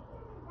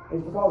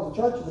 Is because the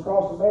churches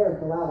across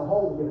America allow the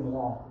whole to get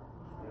along.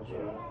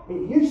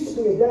 It used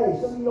to be a day,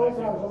 some of you old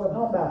timers know what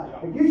I'm talking about.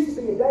 It used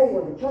to be a day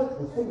where the church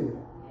was feared.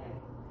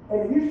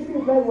 And it used to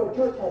be a day where the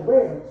church had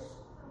reverence.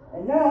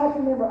 And now I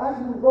can remember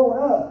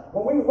growing up,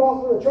 when we would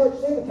walk through a church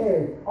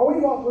cemetery, or we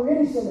walk through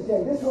any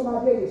cemetery, this is what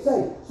my daddy would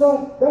say,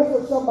 son, that's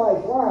where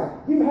somebody's lying.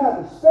 You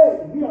have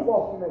respect and you don't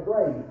walk in their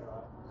grave.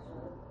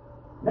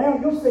 Now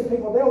you'll see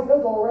people, they'll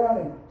go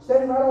around and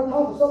stand right on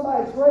top of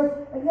somebody's grave,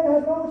 and they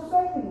have no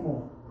respect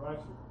anymore.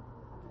 Right.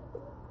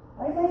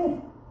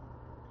 Amen.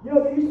 You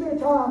know, there used to be a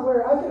time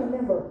where I can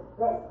remember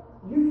that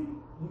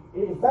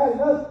it was bad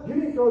enough. You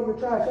didn't throw your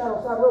trash out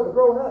on the side of the road, but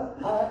growing up,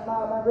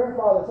 my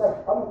grandfather would say,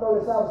 I'm going to throw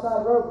this out on the side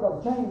of the road because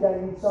the chain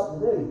gang needs something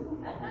to do.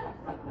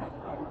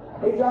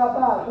 He'd drive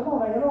by. Come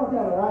on, man, you know what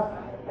I'm telling you, right?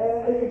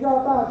 And he'd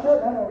drive by a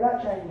church. I don't know that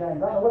chain gang.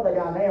 I don't know what they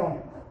got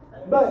now.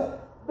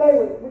 But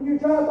when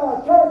you drive by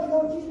a church, you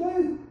know what you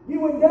do?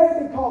 You wouldn't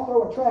dare be caught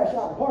throwing trash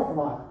out in the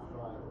parking lot.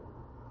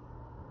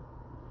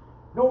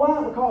 You know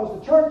why? Because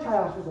the church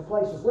house was a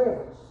place of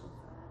reverence.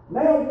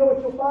 Now, you know what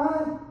you'll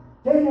find?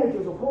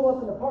 Teenagers will pull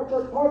up in the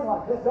church parking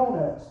lot and cut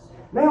donuts.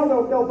 Now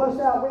they'll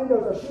bust out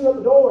windows, they'll shoot up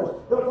the doors,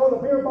 they'll throw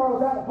the beer bottles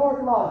out in the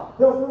parking lot,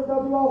 they'll do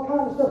all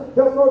kinds of stuff,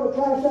 they'll throw the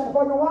trash out in the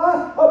parking lot.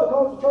 Why? Oh,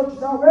 because the church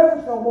is not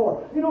reverence no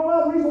more. You know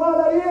what? The reason why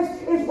that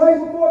is way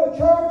before the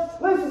church,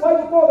 listen,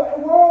 way before the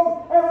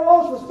world ever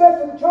lost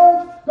respect for the church,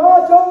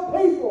 God's own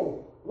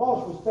people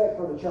lost respect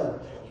for the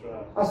church.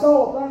 I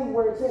saw a thing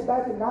where it said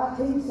back in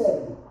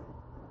 1970,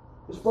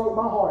 this broke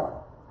my heart.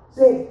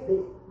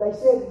 They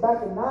said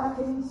back in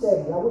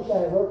 1970, I wish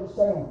I had wrote this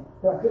down,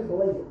 but I couldn't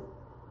believe it.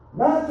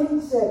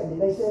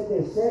 1970, they said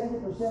this,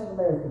 70% of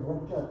Americans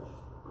went to church.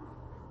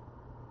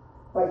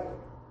 Like,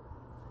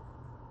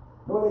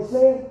 you know what they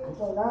said?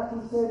 Between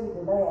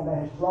 1970 and now, that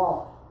has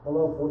dropped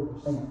below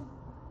 40%.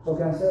 So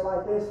can I say it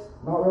like this?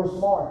 I'm not real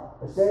smart.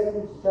 The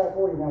 70s subtract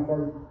 40, now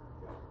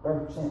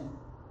 30%.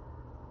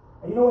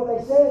 And you know what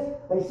they said?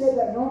 They said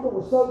that number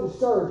was so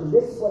discouraged, and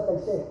this is what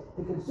they said.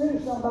 To consider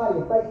somebody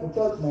a faithful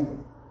church member.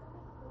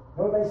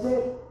 You know what they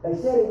said? They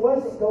said it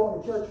wasn't going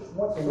to church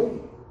once a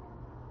week.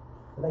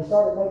 But they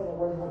started making it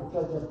where they went to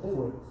church every 2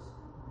 weeks.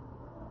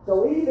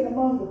 So even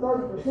among the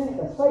 30%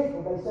 that's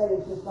faithful, they say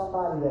it's just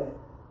somebody that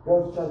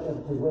goes to church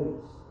every 2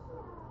 weeks.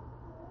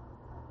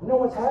 You know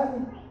what's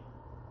happening?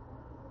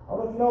 I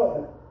don't know if you know it,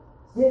 but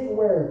it's getting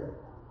where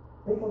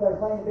people that are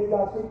claiming to be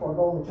God's people are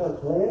going to church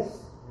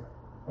less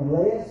and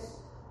less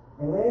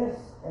and less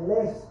and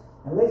less.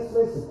 And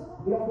listen,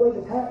 if you don't believe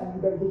it's happening,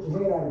 you better get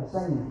your head out of the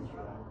sand.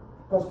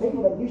 Because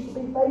people that used to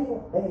be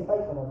faithful, they ain't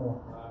faithful no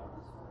more.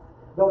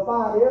 They'll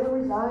find every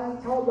reason. I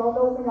ain't talking, y'all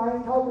know me, I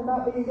ain't talking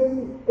about being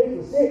good. If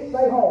you're sick,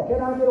 stay home. Can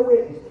I get a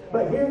witness?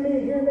 But hear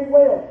me and hear me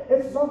well.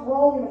 If something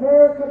wrong in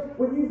America,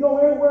 when you go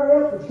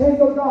everywhere else, but you can't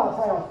go to God's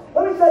house.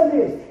 Let me say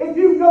this. If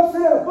you can go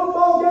sit at a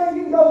football game,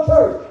 you can go to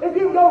church. If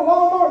you can go to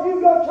Walmart, you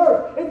can go to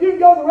church. If you can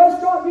go to the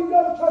restaurant, you can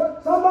go to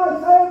church. Somebody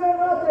say amen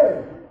right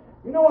there.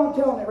 You know I'm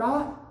telling it,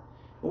 right?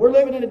 But we're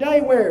living in a day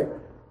where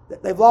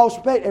they've lost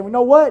respect. And we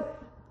know what?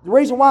 The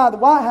reason why the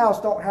White House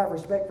don't have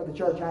respect for the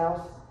church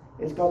house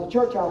is because the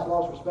church house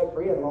lost respect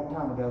for it a long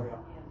time ago.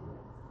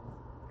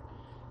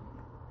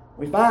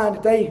 We find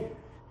that they,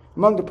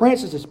 among the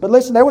princesses, but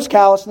listen, there was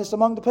callousness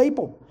among the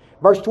people.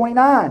 Verse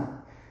 29,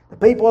 the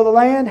people of the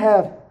land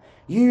have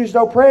used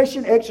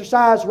oppression,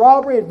 exercised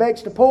robbery, and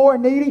vexed the poor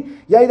and needy.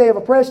 Yea, they have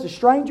oppressed the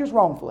strangers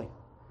wrongfully.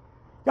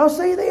 Y'all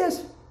see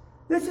this?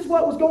 This is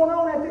what was going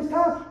on at this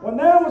time. When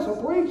there was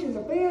a breach in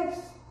the fence,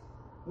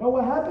 you know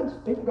what happens?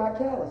 People got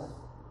callous.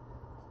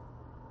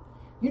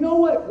 You know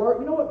what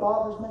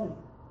bothers me?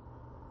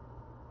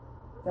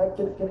 Can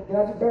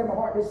I just bear my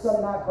heart this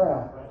Sunday night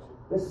crowd?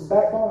 This is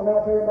Backbone of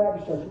Mount Perry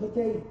Baptist Church. Let me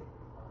tell you.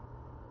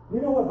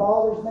 You know what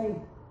bothers me?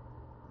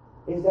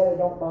 Is that it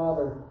don't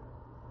bother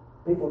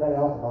people that it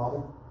ought to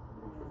bother.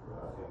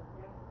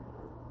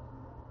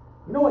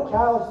 You know what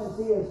callousness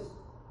is?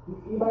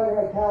 Anybody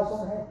ever had callous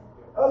on their hand?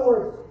 In other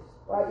words,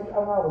 like when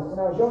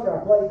I was younger,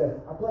 I played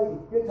the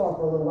guitar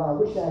for a little while. I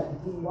wish I had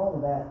continued on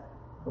with that.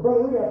 But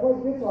Brother Lee, I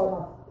played the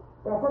guitar.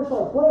 When I first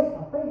started playing,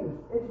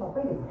 my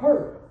fingers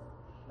hurt.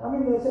 I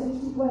mean, they said,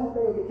 just keep playing one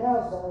day, you'll get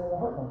calloused on it, it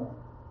won't hurt no more.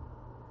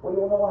 Well, you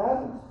don't know what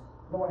happens?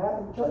 You know what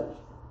happened in church?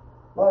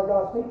 A lot of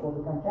God's people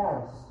become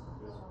callous.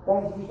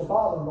 Things that used to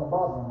bother them don't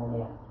bother them no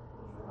more.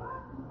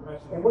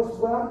 And what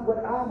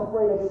I'm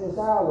afraid of in this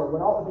hour,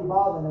 what ought to be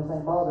bothering us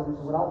ain't bothering us,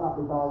 and what ought not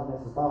be bothering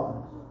us is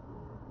bothering us.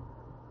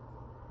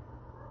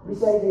 Let me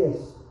say this.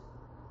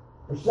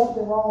 There's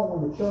something wrong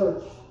when the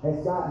church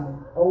has gotten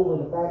over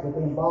the fact of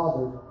being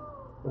bothered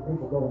with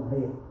people going to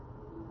hell.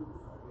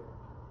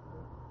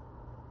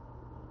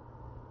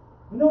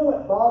 You know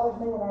what bothers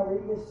me when I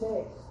read this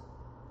text?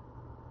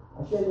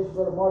 I shared this with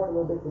Brother Mark a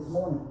little bit this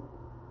morning.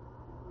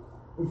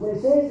 Is when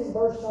it says in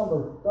verse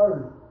number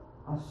 30,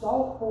 I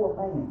sought for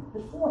a man.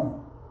 Just one.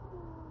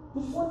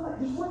 Just one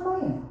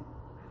man.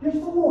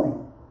 Just for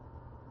one.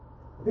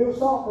 If it was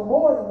sought for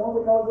more than one,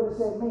 we know it would have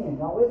said men.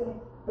 Y'all with me?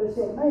 But it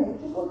said man.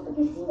 Just look for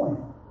just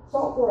one.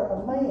 Sought for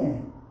a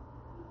man.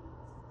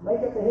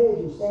 Make up the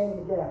hedge and stand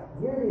in the gap.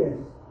 Here it is.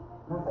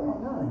 And I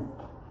found none.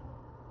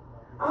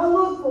 I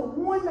look for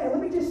one man. Let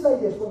me just say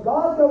this. When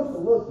God goes to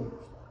looking,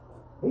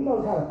 He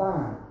knows how to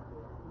find.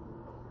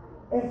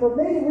 And for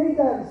me to read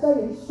that and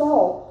say He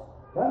sought,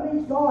 that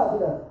means God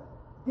did a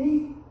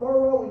deep,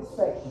 thorough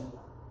inspection.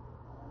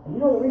 And you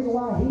know the reason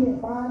why He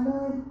didn't find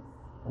none?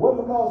 It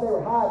wasn't because they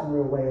were hiding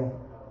real well.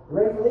 You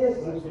ready for this?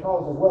 It was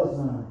because there was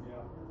none.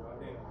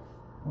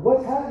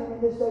 What's happening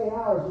in this day and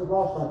hour is we've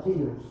lost our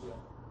tears.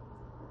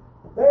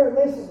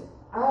 Listen,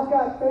 I've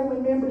got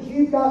family members,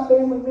 you've got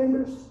family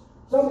members.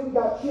 Some of you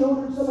got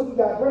children, some of you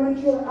got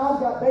grandchildren. I've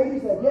got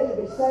babies that have yet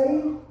to be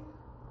saved.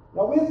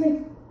 Y'all with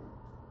me?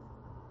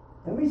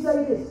 Let me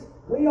say this.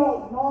 We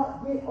ought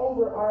not get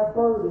over our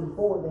burden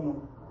for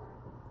them.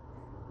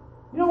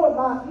 You know what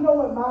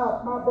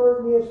my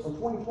burden is for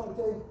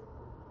 2022?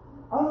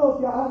 I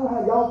don't know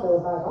how y'all feel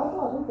about it, but I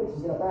feel like we're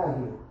fixing to get up out of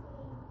here.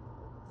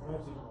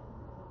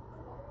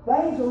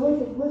 Things are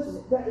looking,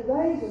 listen,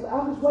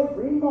 I'm just waiting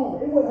for any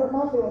moment. It wouldn't hurt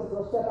my feelings if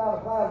they'll step out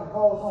of the cloud and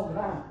call us home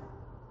tonight.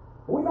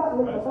 But we're about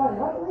to leave the fight.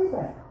 I believe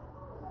that.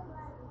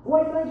 The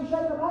way things are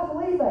shaping up, I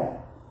believe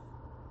that.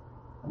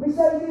 Let me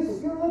say this,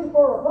 if you're looking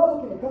for a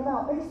Republican to come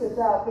out and fix this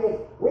outfit,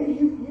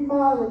 you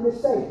mile in this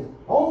station.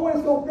 The only one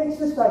that's going to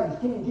fix this thing is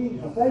King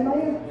Jesus.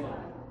 Amen?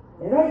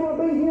 It ain't going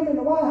to be him in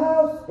the White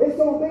House. It's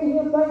going to be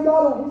him, thank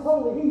God, on his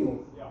holy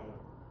heels.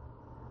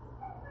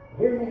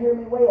 Hear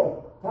me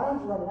well.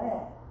 Time's running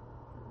out.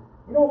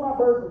 You know what my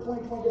burden for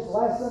 2020, just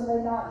last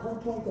Sunday night,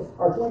 2020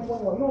 or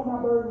 2021, you know what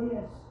my burden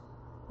is?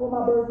 What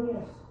my burden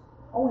is?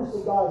 I want to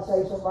see God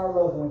save some of our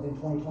loved ones in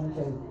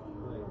 2022.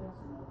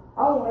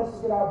 I want us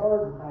to get our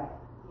burden back.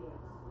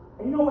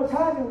 And you know what's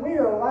happening?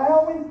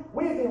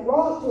 We've been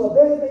rocked to a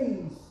bed of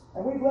ease,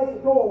 and we've left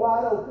the door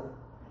wide open.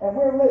 And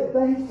we're letting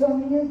things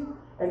come in,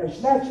 and they're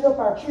snatching up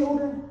our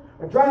children,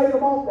 they're dragging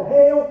them off to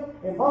hell,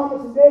 and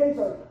mamas and daddies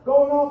are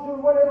going off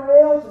doing whatever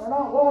else, and they're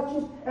not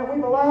watching, and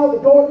we've allowed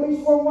the door to be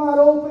swung wide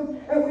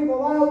open, and we've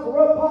allowed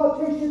corrupt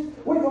politicians,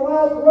 we've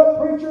allowed corrupt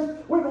preachers,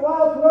 we've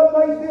allowed corrupt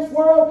things in this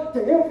world to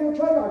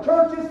infiltrate our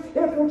churches,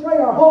 infiltrate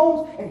our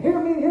homes, and hear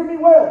me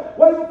well.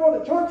 Way before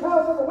the church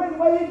house ever went the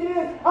way it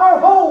did,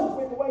 our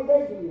homes went the way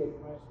they did.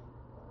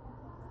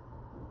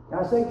 And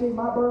I say to you,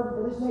 my burden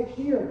for this next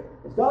year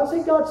is God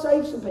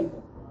save some people.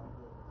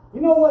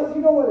 You know what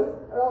it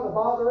ought to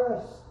bother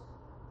us?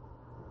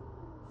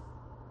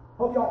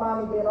 Hope y'all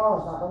mind me being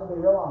honest. I'm going to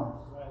be real honest.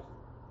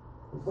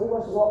 If we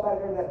was to walk back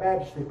there to that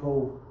baptistry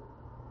pool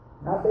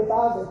And I bet if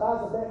I was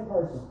a betting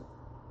person,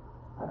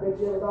 I bet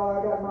you every dollar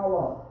I got in my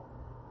wallet,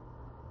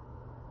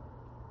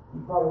 you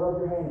probably rub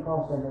your hand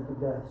across there and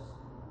it does.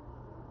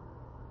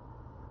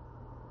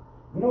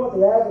 You know what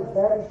the average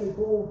baptistry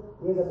pool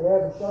is at the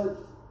average church?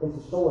 It's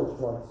a storage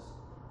place.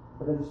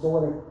 But they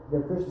store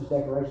their Christmas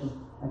decorations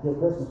until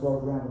Christmas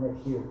rolls around the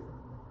next year.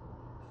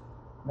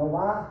 You know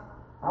why?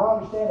 I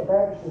understand the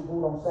baptistry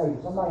pool don't save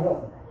you. Somebody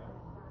help me.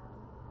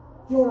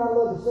 You know what I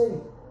love to see?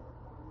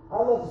 I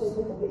love to see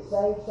people get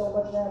saved so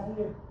much down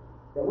here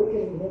that we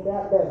can't even hit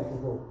down the baptistry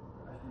pool.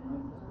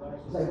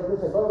 You say,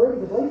 Brother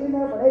Ricky, just leave me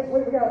there for next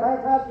week. We got to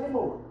baptize 10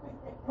 more.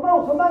 Come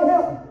on, somebody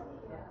help me.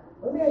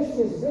 Let me ask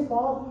you this. Is it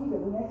bother you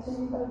that we ain't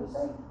seen anybody get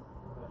saved?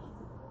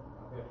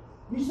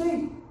 You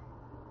see,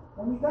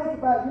 when you think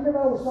about it, you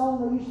remember the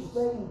song they used to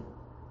sing,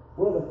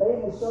 Will the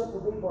Family Circle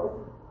Be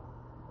Broken?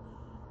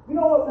 You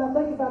know what, when I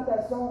think about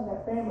that song,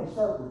 that family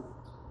circle,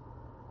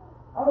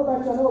 I don't know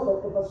about y'all know,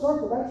 but if a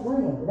circle, that's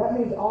real. That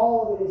means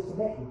all of it is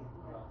connected.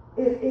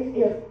 If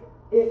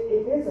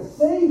it's a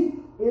C,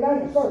 it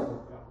ain't a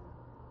circle.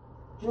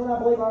 Do you know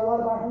what I believe a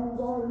lot of our homes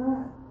are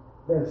tonight?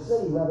 They're a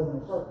C rather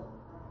than a circle.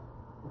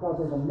 Because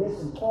there's a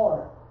missing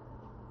part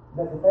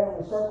that the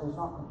family circle is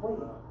not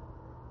complete.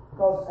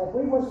 Because if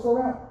we was to go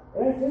around,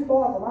 it ain't too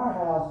far from our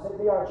house. If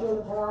it be our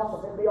children's house,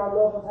 if it be our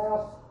loved one's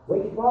house,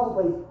 we could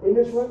probably, in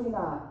this room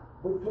tonight,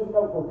 we put a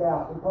notebook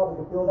out. We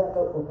probably could fill that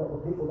notebook up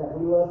with people that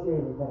we love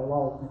dearly that are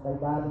lost. And if they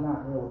died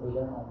tonight, they would be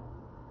their home.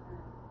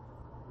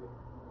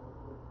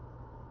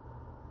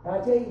 And I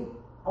tell you,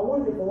 I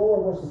wonder if the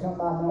Lord was to come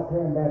by Mount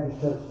Perrin Baptist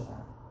Church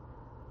tonight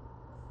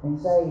and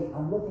say,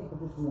 I'm looking for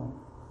this one.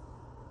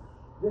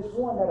 This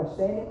one that'll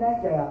stand in that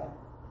gap.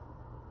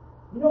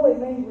 You know what it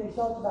means when he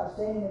talks about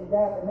standing in the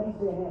gap? It means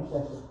being an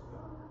intercessor.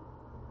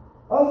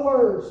 In other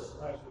words,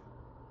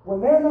 when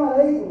they're not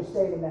able to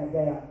stand in that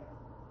gap,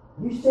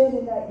 you stand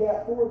in that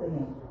gap for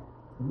them.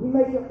 And you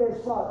make up their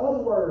spot. In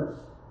other words,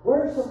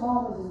 where's some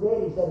mamas and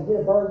daddies that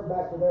get a burden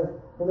back to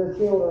their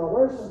children? Or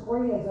where's some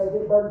friends that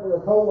get a burden for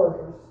their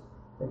co-workers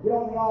that get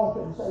on the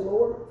altar and say,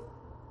 Lord,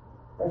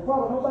 there's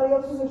probably nobody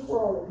else in this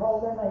world that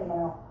calls their name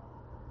out.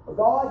 But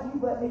God, you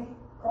let me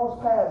cross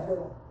paths with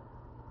them.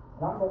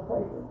 And I'm going to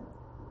pray for them.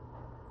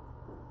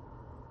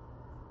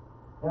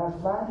 And I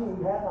remind you,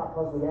 you have not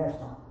because we asked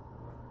not.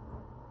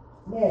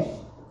 Let me ask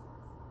you,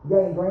 you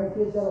got any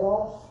grandkids that are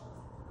lost?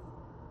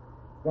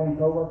 Got any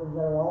co-workers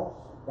that are lost?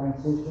 Got any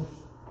sisters?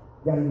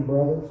 Got any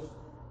brothers?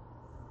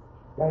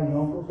 Got any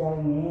uncles? Got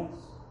any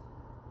aunts?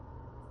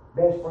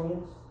 Best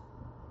friends?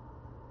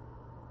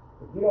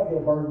 If you don't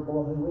get a burden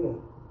for them, who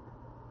will?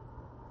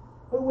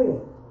 Who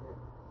will?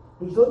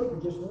 He's looking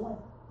for just one.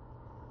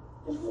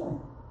 Just one.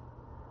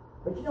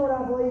 But you know what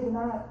I believe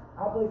tonight?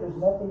 I believe there's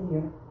nothing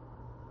here.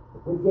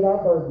 If we get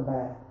our burden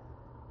back,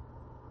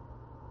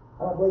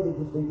 I don't believe it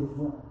just be just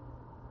one.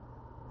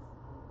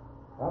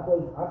 I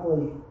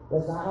believe,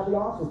 listen, I'll be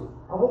honest with you.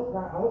 I hope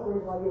the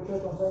reason why you're at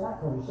church on Sunday night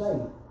because you're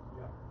saved.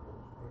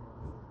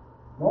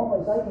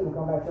 Normally, saved people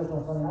come back to church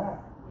on Sunday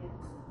night.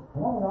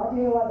 Come on, I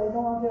tell you what they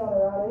know I'm telling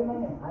you, right?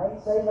 Amen. I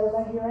ain't saved,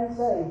 everything here ain't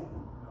saved.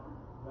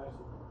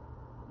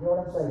 You know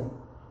what I'm saying?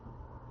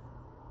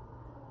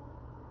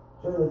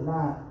 Surely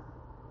tonight,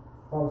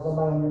 probably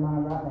somebody on your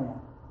mind right now.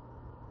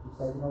 You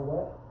say, you know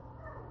what?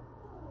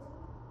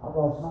 I've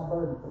lost my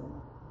burden for them.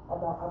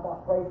 I've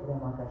not prayed for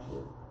them like I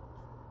should.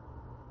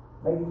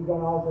 Maybe you go on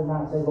the altar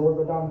tonight and say, Lord,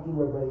 but don't you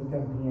worry, you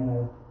come to the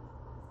piano.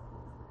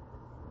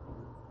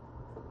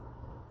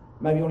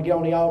 Maybe you want to get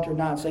on the altar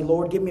tonight and say,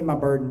 Lord, give me my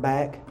burden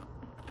back.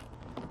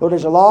 Lord,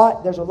 there's a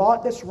lot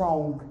that's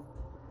wrong.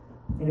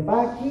 And if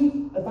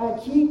I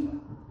keep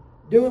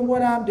doing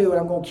what I'm doing,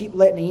 I'm going to keep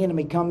letting the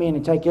enemy come in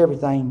and take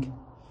everything.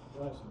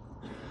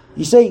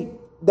 You see,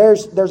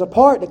 there's a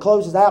part that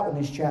closes out in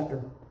this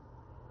chapter.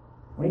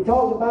 When he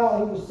talks about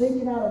he was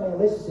seeking out a man,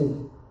 listen to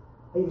me.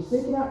 He was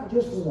seeking out for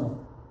just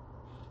one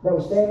that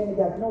was standing in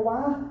the gap. You know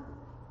why?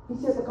 He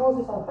said,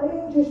 because if I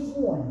fail just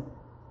one,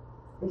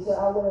 he said,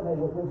 I would have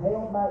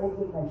withheld my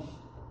indignation.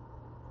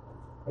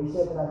 He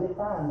said, but I did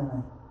find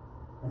none.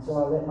 And so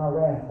I let my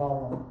wrath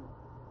fall on him.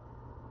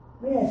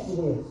 Let me ask you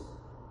this.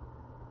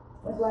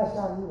 When's the last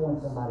time you won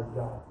somebody's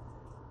job?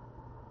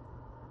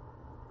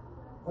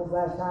 When's the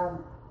last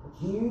time that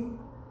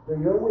you, through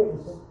your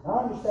witnessing,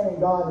 I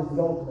understand God is the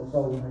ultimate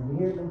soul winner. You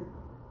hear me?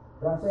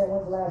 But I'm saying,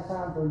 when's the last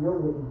time through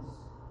your witness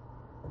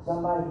that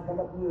somebody could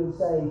come up to you and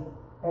say,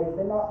 had it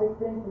been not been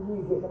for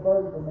you getting a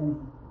burden for me,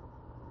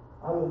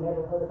 I would have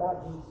never heard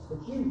about Jesus.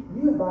 But you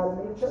invited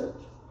me to church.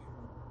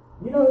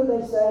 You know who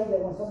they say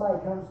that when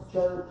somebody comes to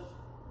church,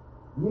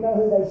 you know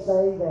who they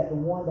say that the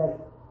one that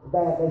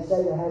they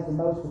say that has the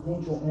most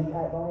potential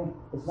impact on him?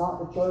 It's not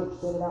the church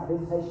sending out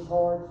visitation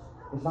cards.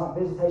 It's not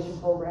visitation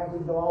programs,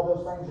 even though all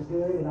those things are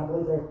good, and I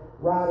believe they're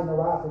right in the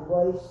rightful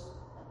place.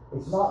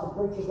 It's not the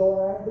preacher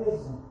going around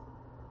visiting.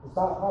 It's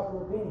not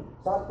popular opinion.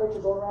 It's not the preacher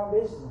going around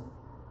visiting.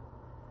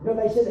 You know,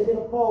 they said they did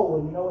a poll,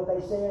 and you know what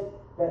they said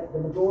that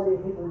the majority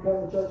of people who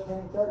come to church came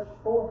to church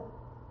for?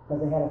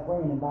 Because they had a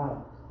friend in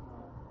Bible.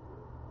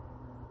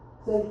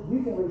 See, you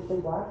can reach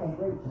people I can't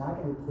reach, and I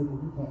can reach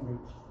people you can't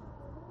reach.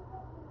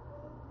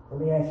 Let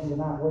me ask you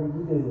tonight, what are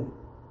you doing?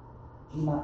 You might